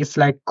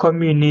like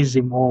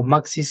communism or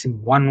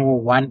Marxism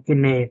 101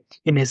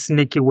 in a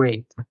sneaky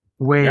way.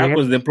 Where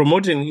because they're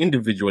promoting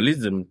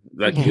individualism.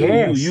 Like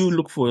you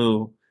look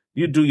for,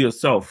 you do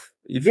yourself.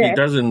 If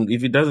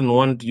he doesn't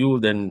want you,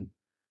 then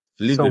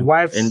leave him.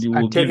 Wives and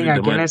are turning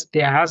against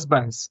their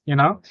husbands.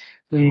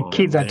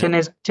 Kids are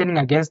turning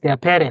against their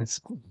parents.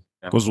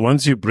 Because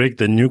once you break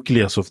the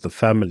nucleus of the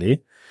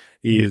family,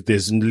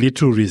 there's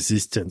little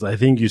resistance. I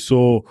think you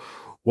saw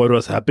what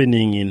was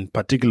happening in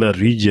particular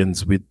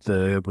regions with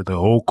the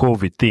whole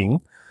COVID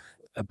thing.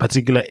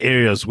 Particular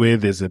areas where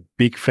there's a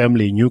big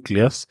family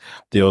nucleus,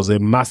 there was a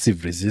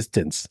massive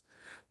resistance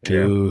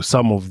to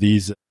some of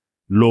these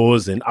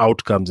laws and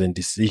outcomes and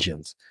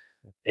decisions.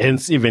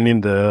 Hence, even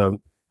in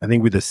I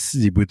think with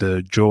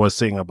the Joe was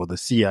saying about the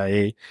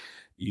CIA,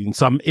 in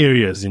some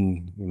areas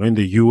in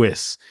the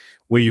US,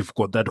 where you've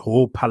got that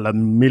whole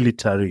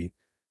paramilitary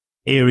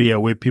area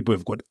where people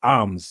have got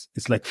arms.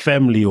 It's like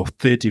family of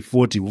 30,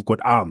 40 who've got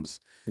arms.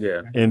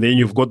 Yeah. And then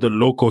you've got the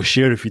local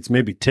sheriff. It's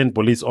maybe 10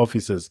 police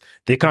officers.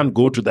 They can't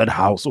go to that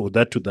house or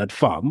to that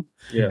farm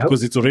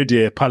because it's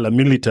already a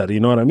paramilitary.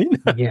 You know what I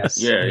mean?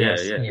 Yes.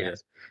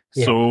 Yes.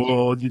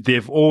 So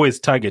they've always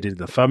targeted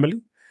the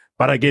family.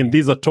 But again,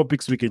 these are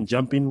topics we can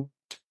jump in.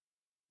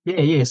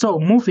 Yeah. So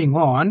moving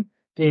on,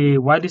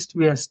 whilst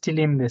we are still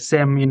in the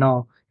same,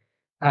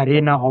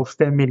 arena of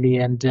family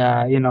and,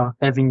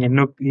 having a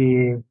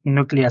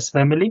nucleus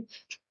family,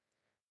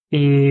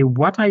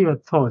 what are your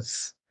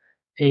thoughts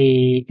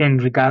in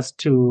regards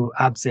to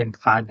absent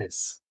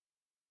fathers?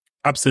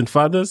 Absent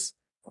fathers?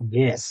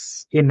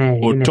 Yes.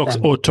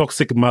 Or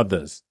toxic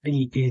mothers?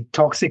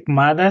 Toxic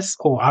mothers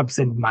or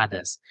absent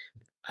mothers?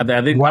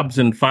 I think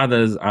absent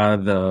fathers are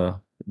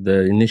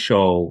the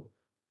initial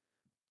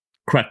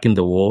crack in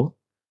the wall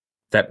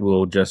that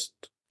will just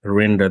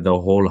render the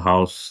whole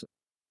house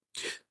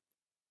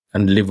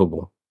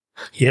unlivable.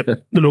 Yep.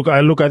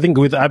 I think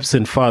with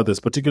absent fathers,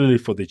 particularly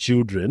for the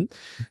children,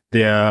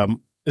 there are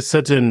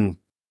certain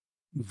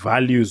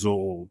values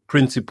or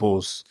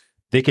principles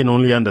they can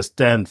only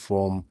understand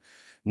from,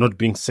 not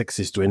being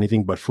sexist or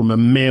anything, but from a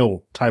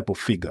male type of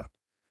figure.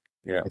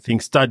 Yeah. I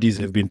think studies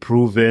have been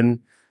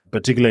proven,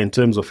 particularly in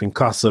terms of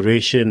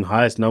incarceration,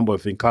 highest number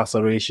of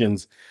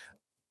incarcerations,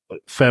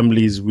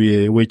 families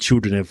where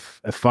children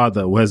have a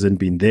father who hasn't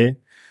been there,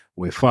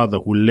 or a father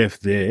who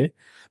left there.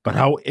 But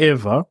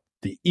however,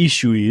 the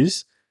issue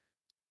is,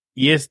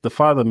 yes, the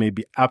father may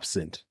be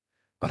absent,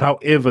 but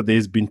however,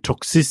 there's been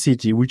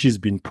toxicity which has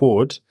been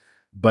poured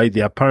by the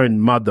apparent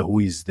mother who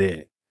is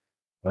there,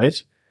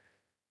 right?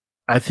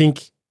 I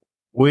think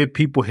where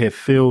people have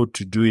failed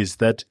to do is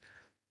that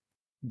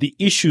the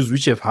issues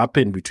which have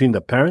happened between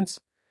the parents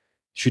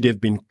should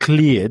have been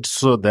cleared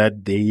so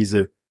that there is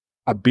a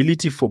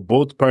ability for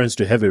both parents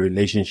to have a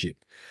relationship.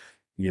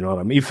 You know what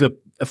I mean? If a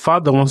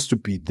father wants to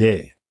be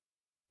there,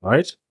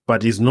 right,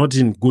 but is not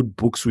in good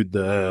books with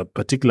the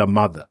particular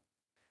mother,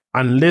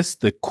 unless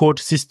the court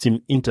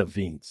system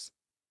intervenes,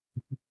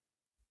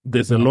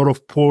 there's a lot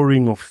of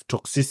pouring of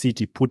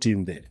toxicity put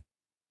in there.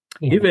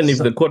 Even if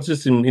the court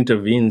system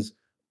intervenes,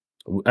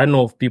 I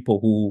know of people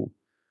who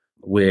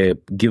were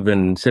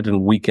given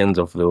certain weekends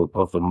of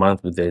the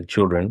month with their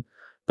children,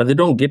 but they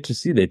don't get to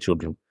see their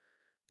children.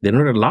 They're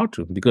not allowed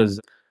to, because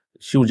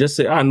she would just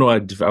say, no,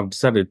 I've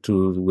decided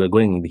we're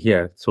going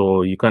here,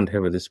 so you can't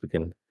have it this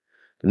weekend.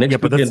 The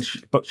next weekend,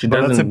 she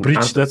doesn't. That's a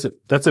breach.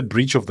 That's a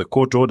breach of the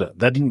court order.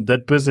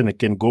 That person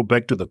can go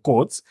back to the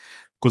courts,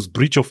 because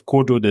breach of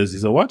court orders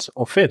is a what?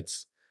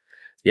 Offense.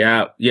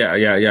 Yeah.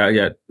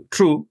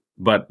 True.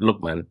 But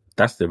look, man,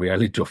 that's the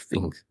reality of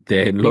things.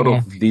 There are a lot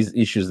of these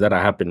issues that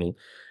are happening.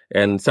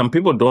 And some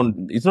people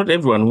it's not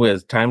everyone who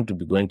has time to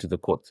be going to the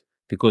courts,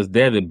 because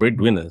they're the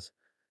breadwinners.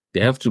 They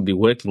have to be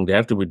working. They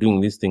have to be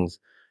doing these things.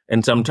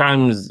 And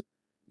sometimes,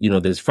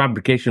 there's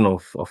fabrication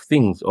of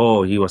things.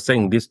 Oh, he was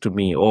saying this to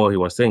me, or he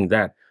was saying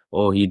that,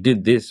 or he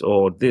did this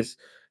or this,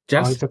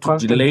 just to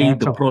delay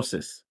the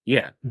process.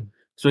 Yeah.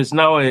 So it's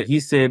now a he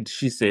said,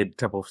 she said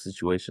type of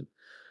situation.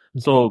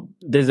 So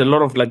there's a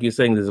lot of, like you're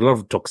saying, there's a lot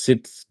of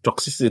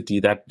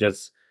toxicity that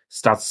just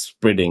starts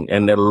spreading.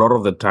 And a lot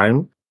of the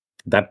time,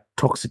 that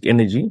toxic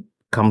energy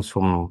comes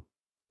from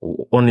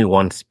only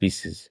one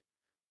species.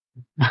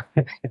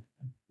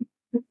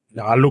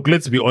 Now, look,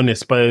 let's be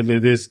honest. But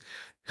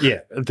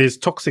there's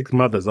toxic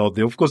mothers out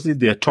there. Of course,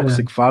 there are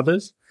toxic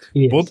fathers.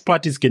 Yes. Both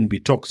parties can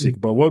be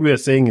toxic. But what we are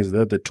saying is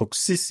that the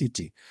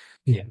toxicity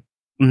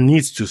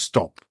needs to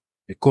stop,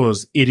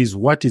 because it is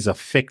what is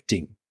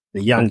affecting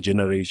the young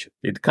generation.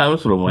 It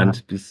comes from one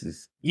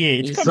species. Yeah,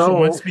 it comes from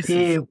one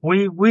species.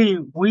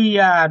 We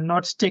are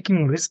not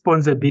taking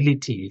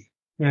responsibility,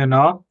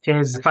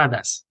 as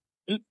fathers.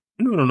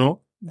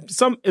 No.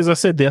 As I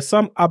said, there are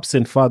some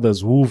absent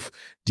fathers who've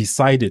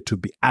decided to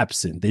be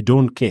absent. They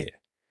don't care.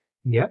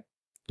 Yeah.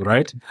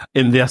 Right?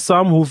 And there are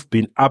some who've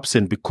been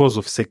absent because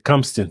of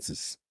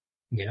circumstances.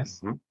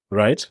 Yes.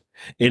 Right?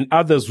 And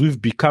others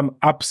who've become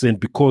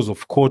absent because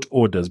of court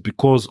orders,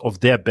 because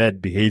of their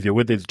bad behavior,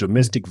 whether it's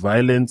domestic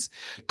violence,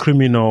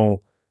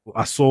 criminal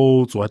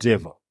assaults,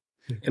 whatever.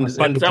 And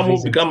some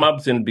will become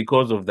absent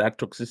because of that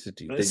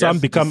toxicity. They some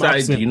become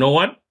absent. You know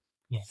what?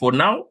 Yeah. For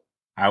now,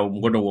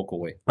 I'm going to walk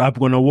away. I'm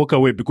going to walk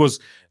away, because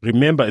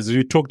remember, as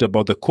we talked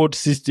about, the court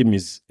system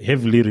is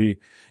heavily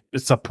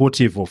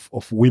supportive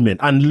of women,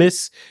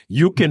 unless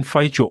you can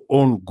fight your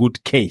own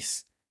good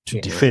case to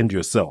defend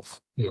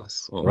yourself.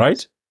 Yes.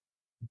 Right?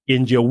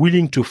 And you're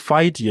willing to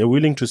fight, you're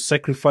willing to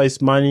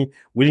sacrifice money,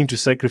 willing to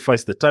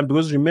sacrifice the time,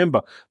 because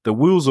remember, the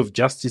wheels of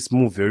justice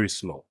move very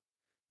slow.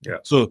 Yeah.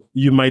 So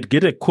you might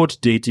get a court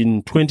date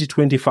in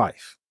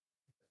 2025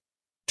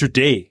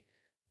 today,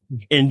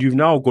 and you've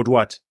now got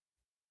what?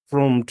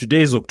 From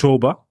today's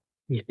October,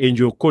 and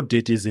your court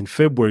date is in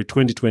February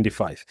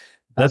 2025.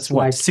 That's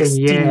what,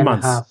 16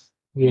 months.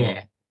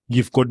 Yeah.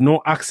 You've got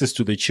no access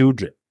to the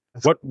children.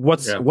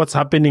 What's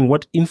happening?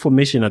 What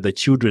information are the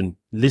children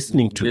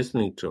listening to?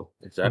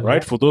 Exactly.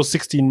 Right? For those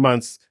 16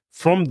 months,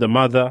 from the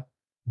mother,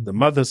 the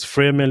mother's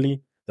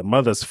family, the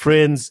mother's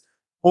friends,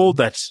 all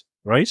that,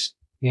 right?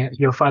 Yeah,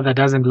 your father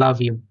doesn't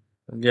love you.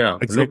 Yeah,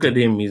 exactly. Look at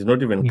him. He's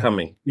not even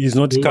coming. He's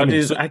not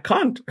coming. I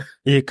can't.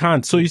 He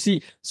can't. So you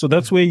see,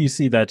 that's where you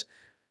see that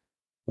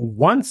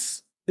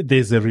once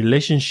there's a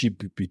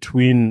relationship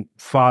between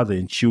father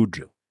and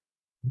children,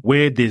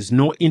 where there's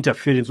no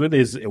interference, where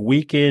there's a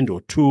weekend or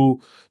two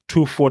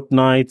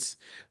fortnights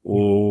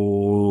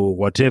or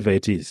whatever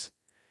it is,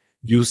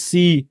 you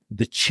see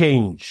the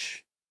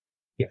change.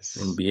 Yes.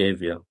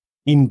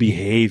 In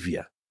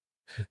behavior.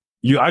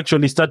 You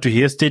actually start to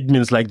hear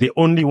statements like they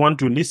only want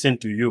to listen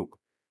to you.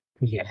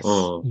 Yes.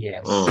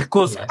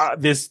 Because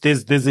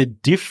there's a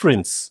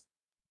difference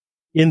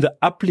in the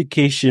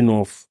application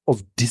of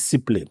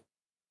discipline,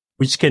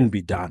 which can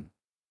be done.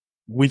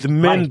 With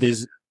men,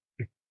 there's...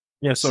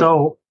 Yeah,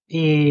 so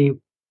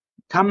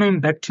coming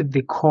back to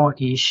the core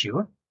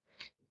issue,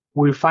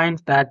 we find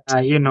that,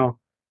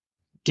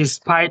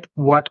 despite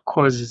what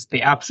causes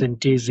the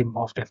absenteeism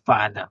of the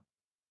father,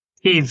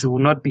 kids will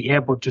not be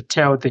able to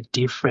tell the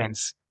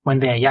difference when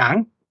they're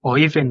young, or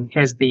even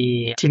as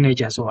the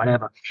teenagers or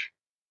whatever.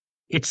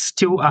 It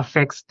still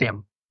affects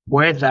them,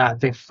 whether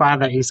the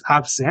father is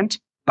absent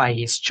by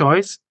his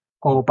choice,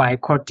 or by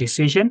court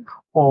decision,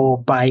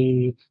 or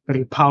by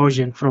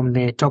repulsion from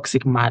the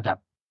toxic mother.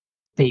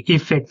 The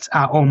effects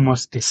are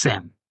almost the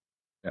same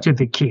to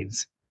the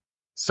kids.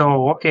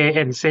 So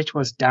a research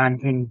was done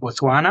in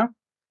Botswana,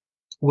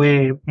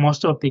 where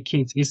most of the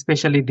kids,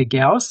 especially the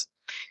girls,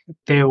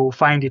 they will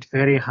find it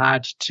very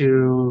hard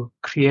to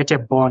create a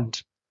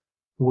bond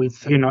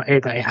with,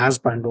 either a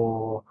husband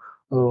or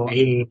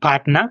a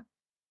partner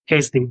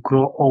as they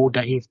grow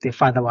older if the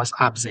father was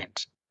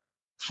absent.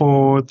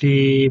 For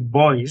the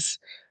boys,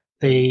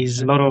 there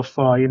is a lot of,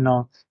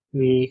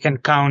 we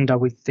encounter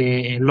with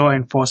the law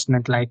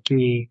enforcement, like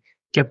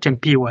Captain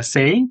P was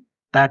saying,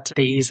 that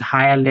there is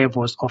higher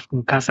levels of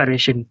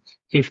incarceration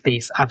if there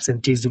is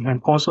absenteeism,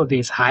 and also there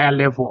is higher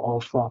level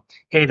of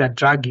either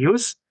drug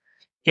use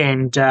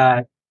and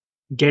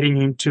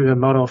getting into a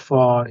lot of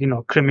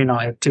criminal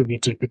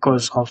activity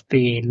because of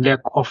the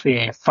lack of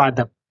a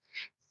father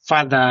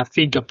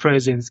figure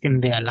presence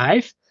in their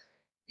life,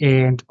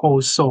 and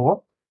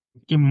also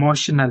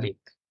emotionally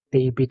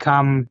they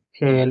become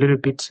a little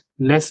bit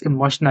less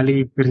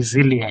emotionally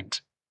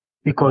resilient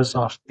because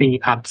of the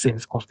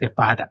absence of the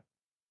father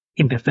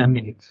in the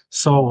family.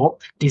 So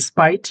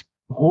despite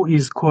who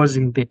is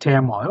causing the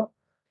turmoil,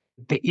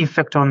 the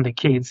effect on the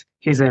kids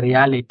is a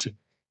reality,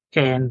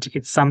 and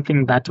it's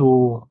something that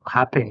will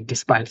happen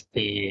despite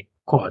the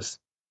cause.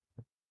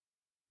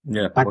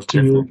 Yeah, Back most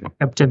to you, definitely.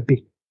 Captain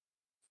P.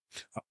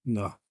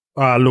 No.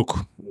 Look,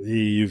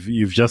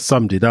 you've just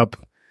summed it up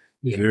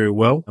Yeah. very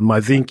well.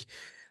 I think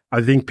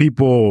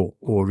people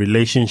or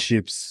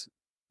relationships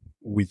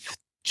with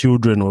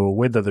children, or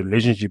whether the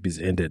relationship is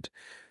ended,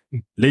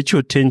 let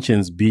your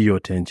tensions be your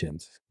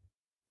tensions,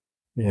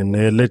 and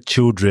let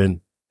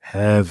children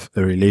have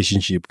a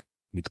relationship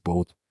with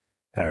both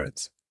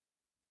parents.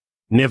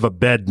 Never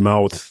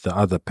badmouth the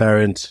other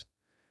parent,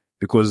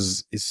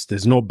 because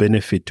there's no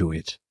benefit to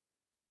it.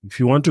 If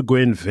you want to go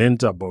and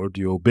vent about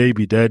your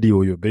baby daddy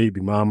or your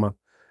baby mama,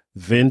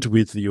 vent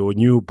with your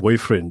new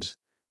boyfriend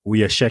who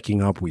you're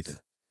shacking up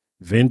with.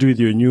 Vent with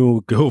your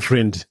new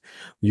girlfriend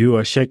you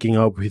are shacking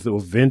up with, or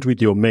vent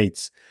with your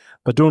mates.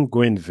 But don't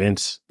go and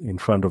vent in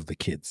front of the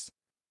kids.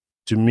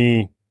 To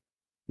me,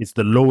 it's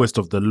the lowest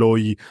of the low.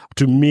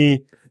 To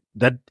me,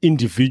 that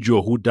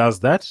individual who does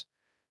that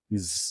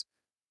is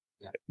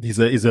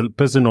a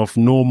person of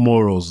no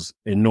morals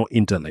and no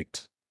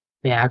intellect.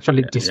 They're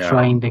actually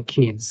destroying the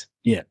kids.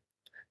 Yeah.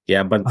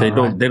 Yeah, but they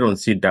don't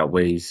see it that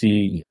way. You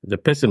see, the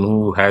person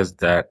who has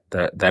that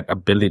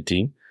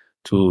ability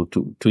to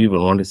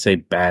even want to say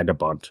bad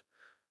about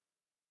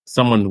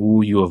someone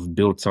who you have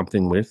built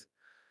something with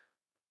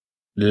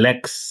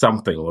lacks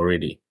something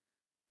already.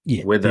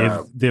 Yeah,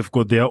 Whether they've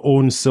got their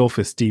own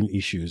self-esteem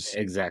issues.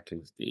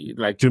 Exactly.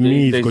 Like, to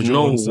me, there's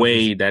no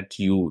way that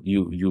you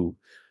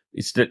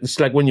it's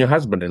like when you're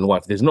husband and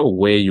wife, there's no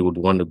way you would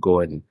want to go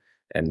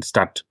and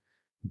start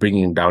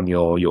bringing down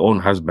your own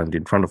husband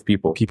in front of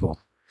people.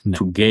 No.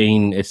 To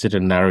gain a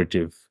certain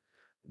narrative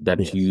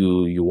that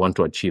you want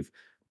to achieve.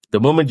 The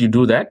moment you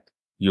do that,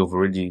 you've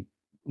already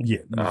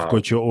you've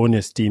got your own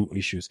esteem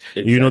issues.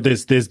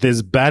 Exactly.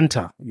 There's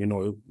banter.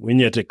 When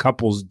you're at a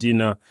couple's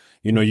dinner,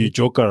 you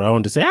joke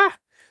around and say,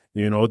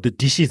 the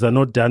dishes are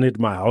not done at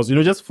my house,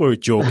 just for a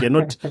joke. You're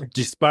not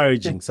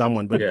disparaging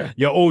someone, but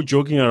you're all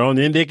joking around,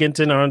 and they can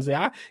turn around and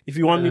say, if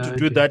you want me to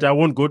do that, I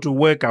won't go to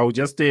work. I'll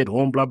just stay at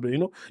home, blah,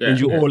 blah, and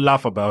you all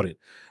laugh about it.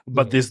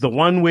 But there's the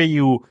one where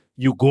you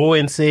go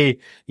and say,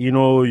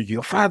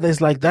 your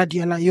father's like that.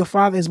 You're like, your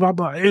father's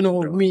baba,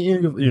 me,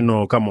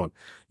 come on.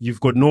 You've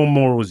got no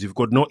morals. You've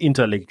got no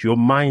intellect. Your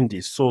mind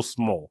is so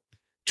small.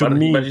 But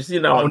you see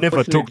now, I'll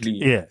never talk to.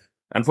 Yeah.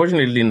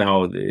 Unfortunately,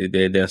 now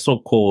there are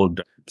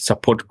so-called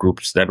support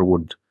groups that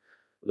would,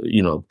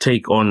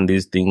 take on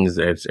these things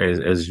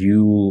as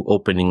you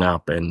opening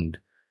up, and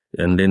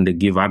then they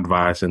give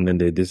advice, and then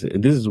this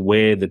is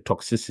where the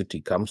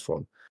toxicity comes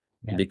from,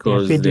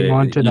 because they're feeding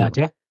onto that,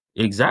 yeah.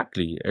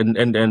 Exactly,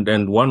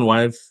 and one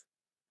wife,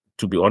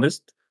 to be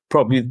honest,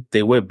 probably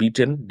they were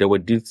beaten, they were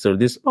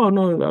this. Oh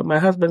no, my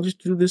husband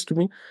used to do this to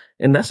me,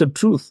 and that's the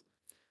truth.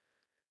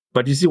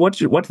 But you see, what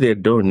they're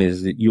doing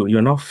is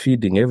you're now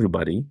feeding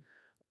everybody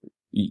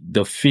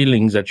the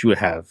feelings that you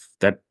have,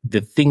 that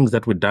the things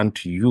that were done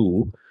to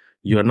you,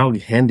 you are now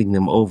handing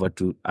them over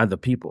to other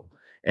people,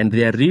 and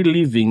they are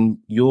reliving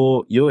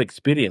your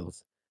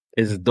experience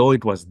as though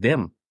it was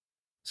them.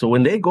 So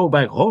when they go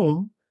back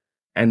home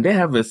and they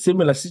have a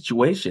similar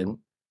situation,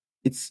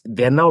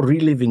 they're now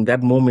reliving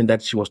that moment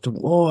that she was talking.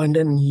 Oh, and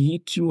then he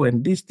hit you,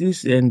 and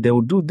this, and they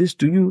will do this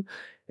to you.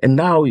 And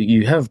now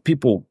you have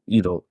people,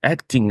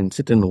 acting in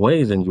certain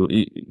ways, and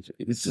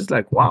it's just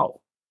like, wow.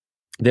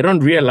 They don't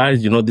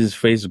realize, these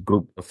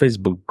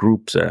Facebook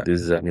groups,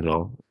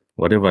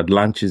 whatever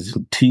lunches,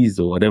 teas,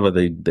 or whatever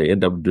they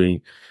end up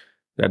doing,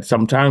 that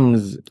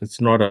sometimes it's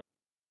not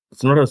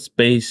a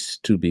space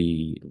to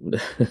be.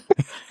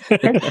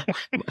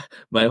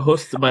 my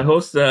host, they're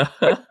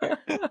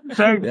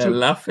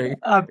laughing.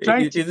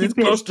 Is it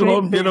close to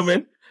home,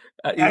 gentlemen?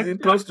 Is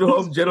it close to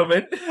home,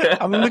 gentlemen?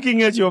 I'm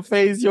looking at your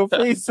face. Your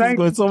face has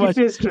got so much.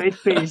 Keep a straight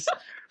face.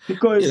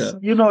 Because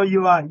you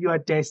are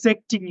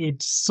dissecting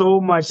it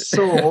so much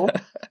so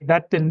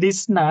that the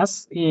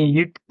listeners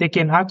they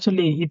can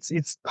actually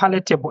it's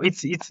palatable.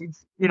 It's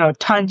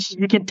touch.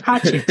 You can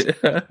touch it.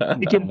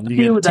 You can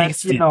feel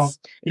that.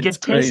 You can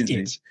taste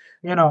it.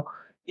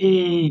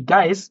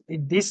 Guys,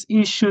 this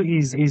issue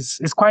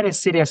is quite a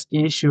serious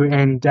issue,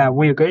 and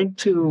we're going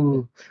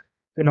to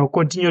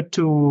continue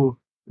to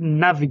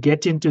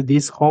navigate into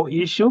this whole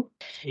issue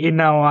in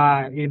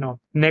our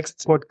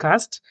next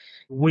podcast.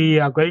 We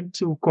are going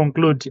to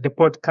conclude the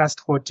podcast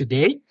for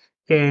today,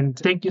 and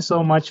thank you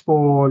so much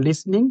for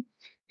listening,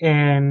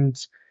 and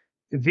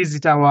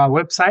visit our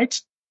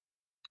website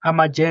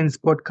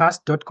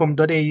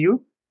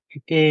amagenspodcast.com.au.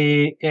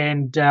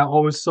 And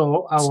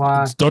also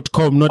our It's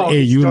 .com, not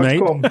it's AU,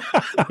 mate.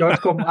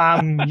 .com.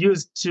 I'm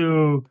used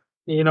to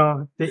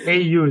the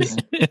AUs.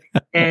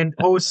 And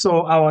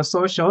also our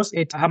socials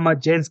at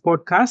Amagens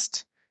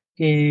Podcast.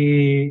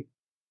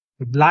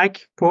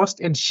 Like, post,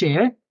 and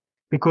share,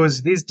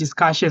 because these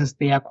discussions,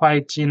 they are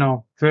quite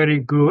very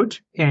good,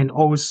 and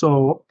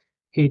also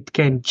it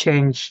can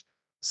change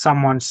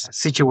someone's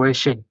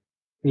situation.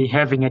 We're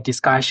having a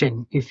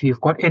discussion. If you've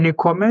got any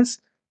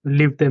comments,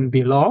 leave them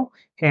below.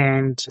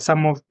 And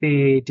some of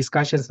the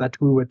discussions that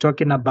we were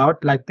talking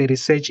about, like the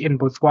research in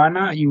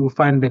Botswana, you will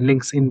find the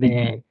links in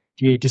the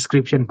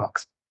description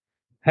box.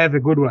 Have a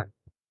good one.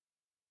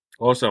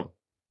 Awesome.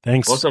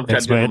 Thanks. Awesome,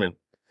 Thanks, gentlemen. man.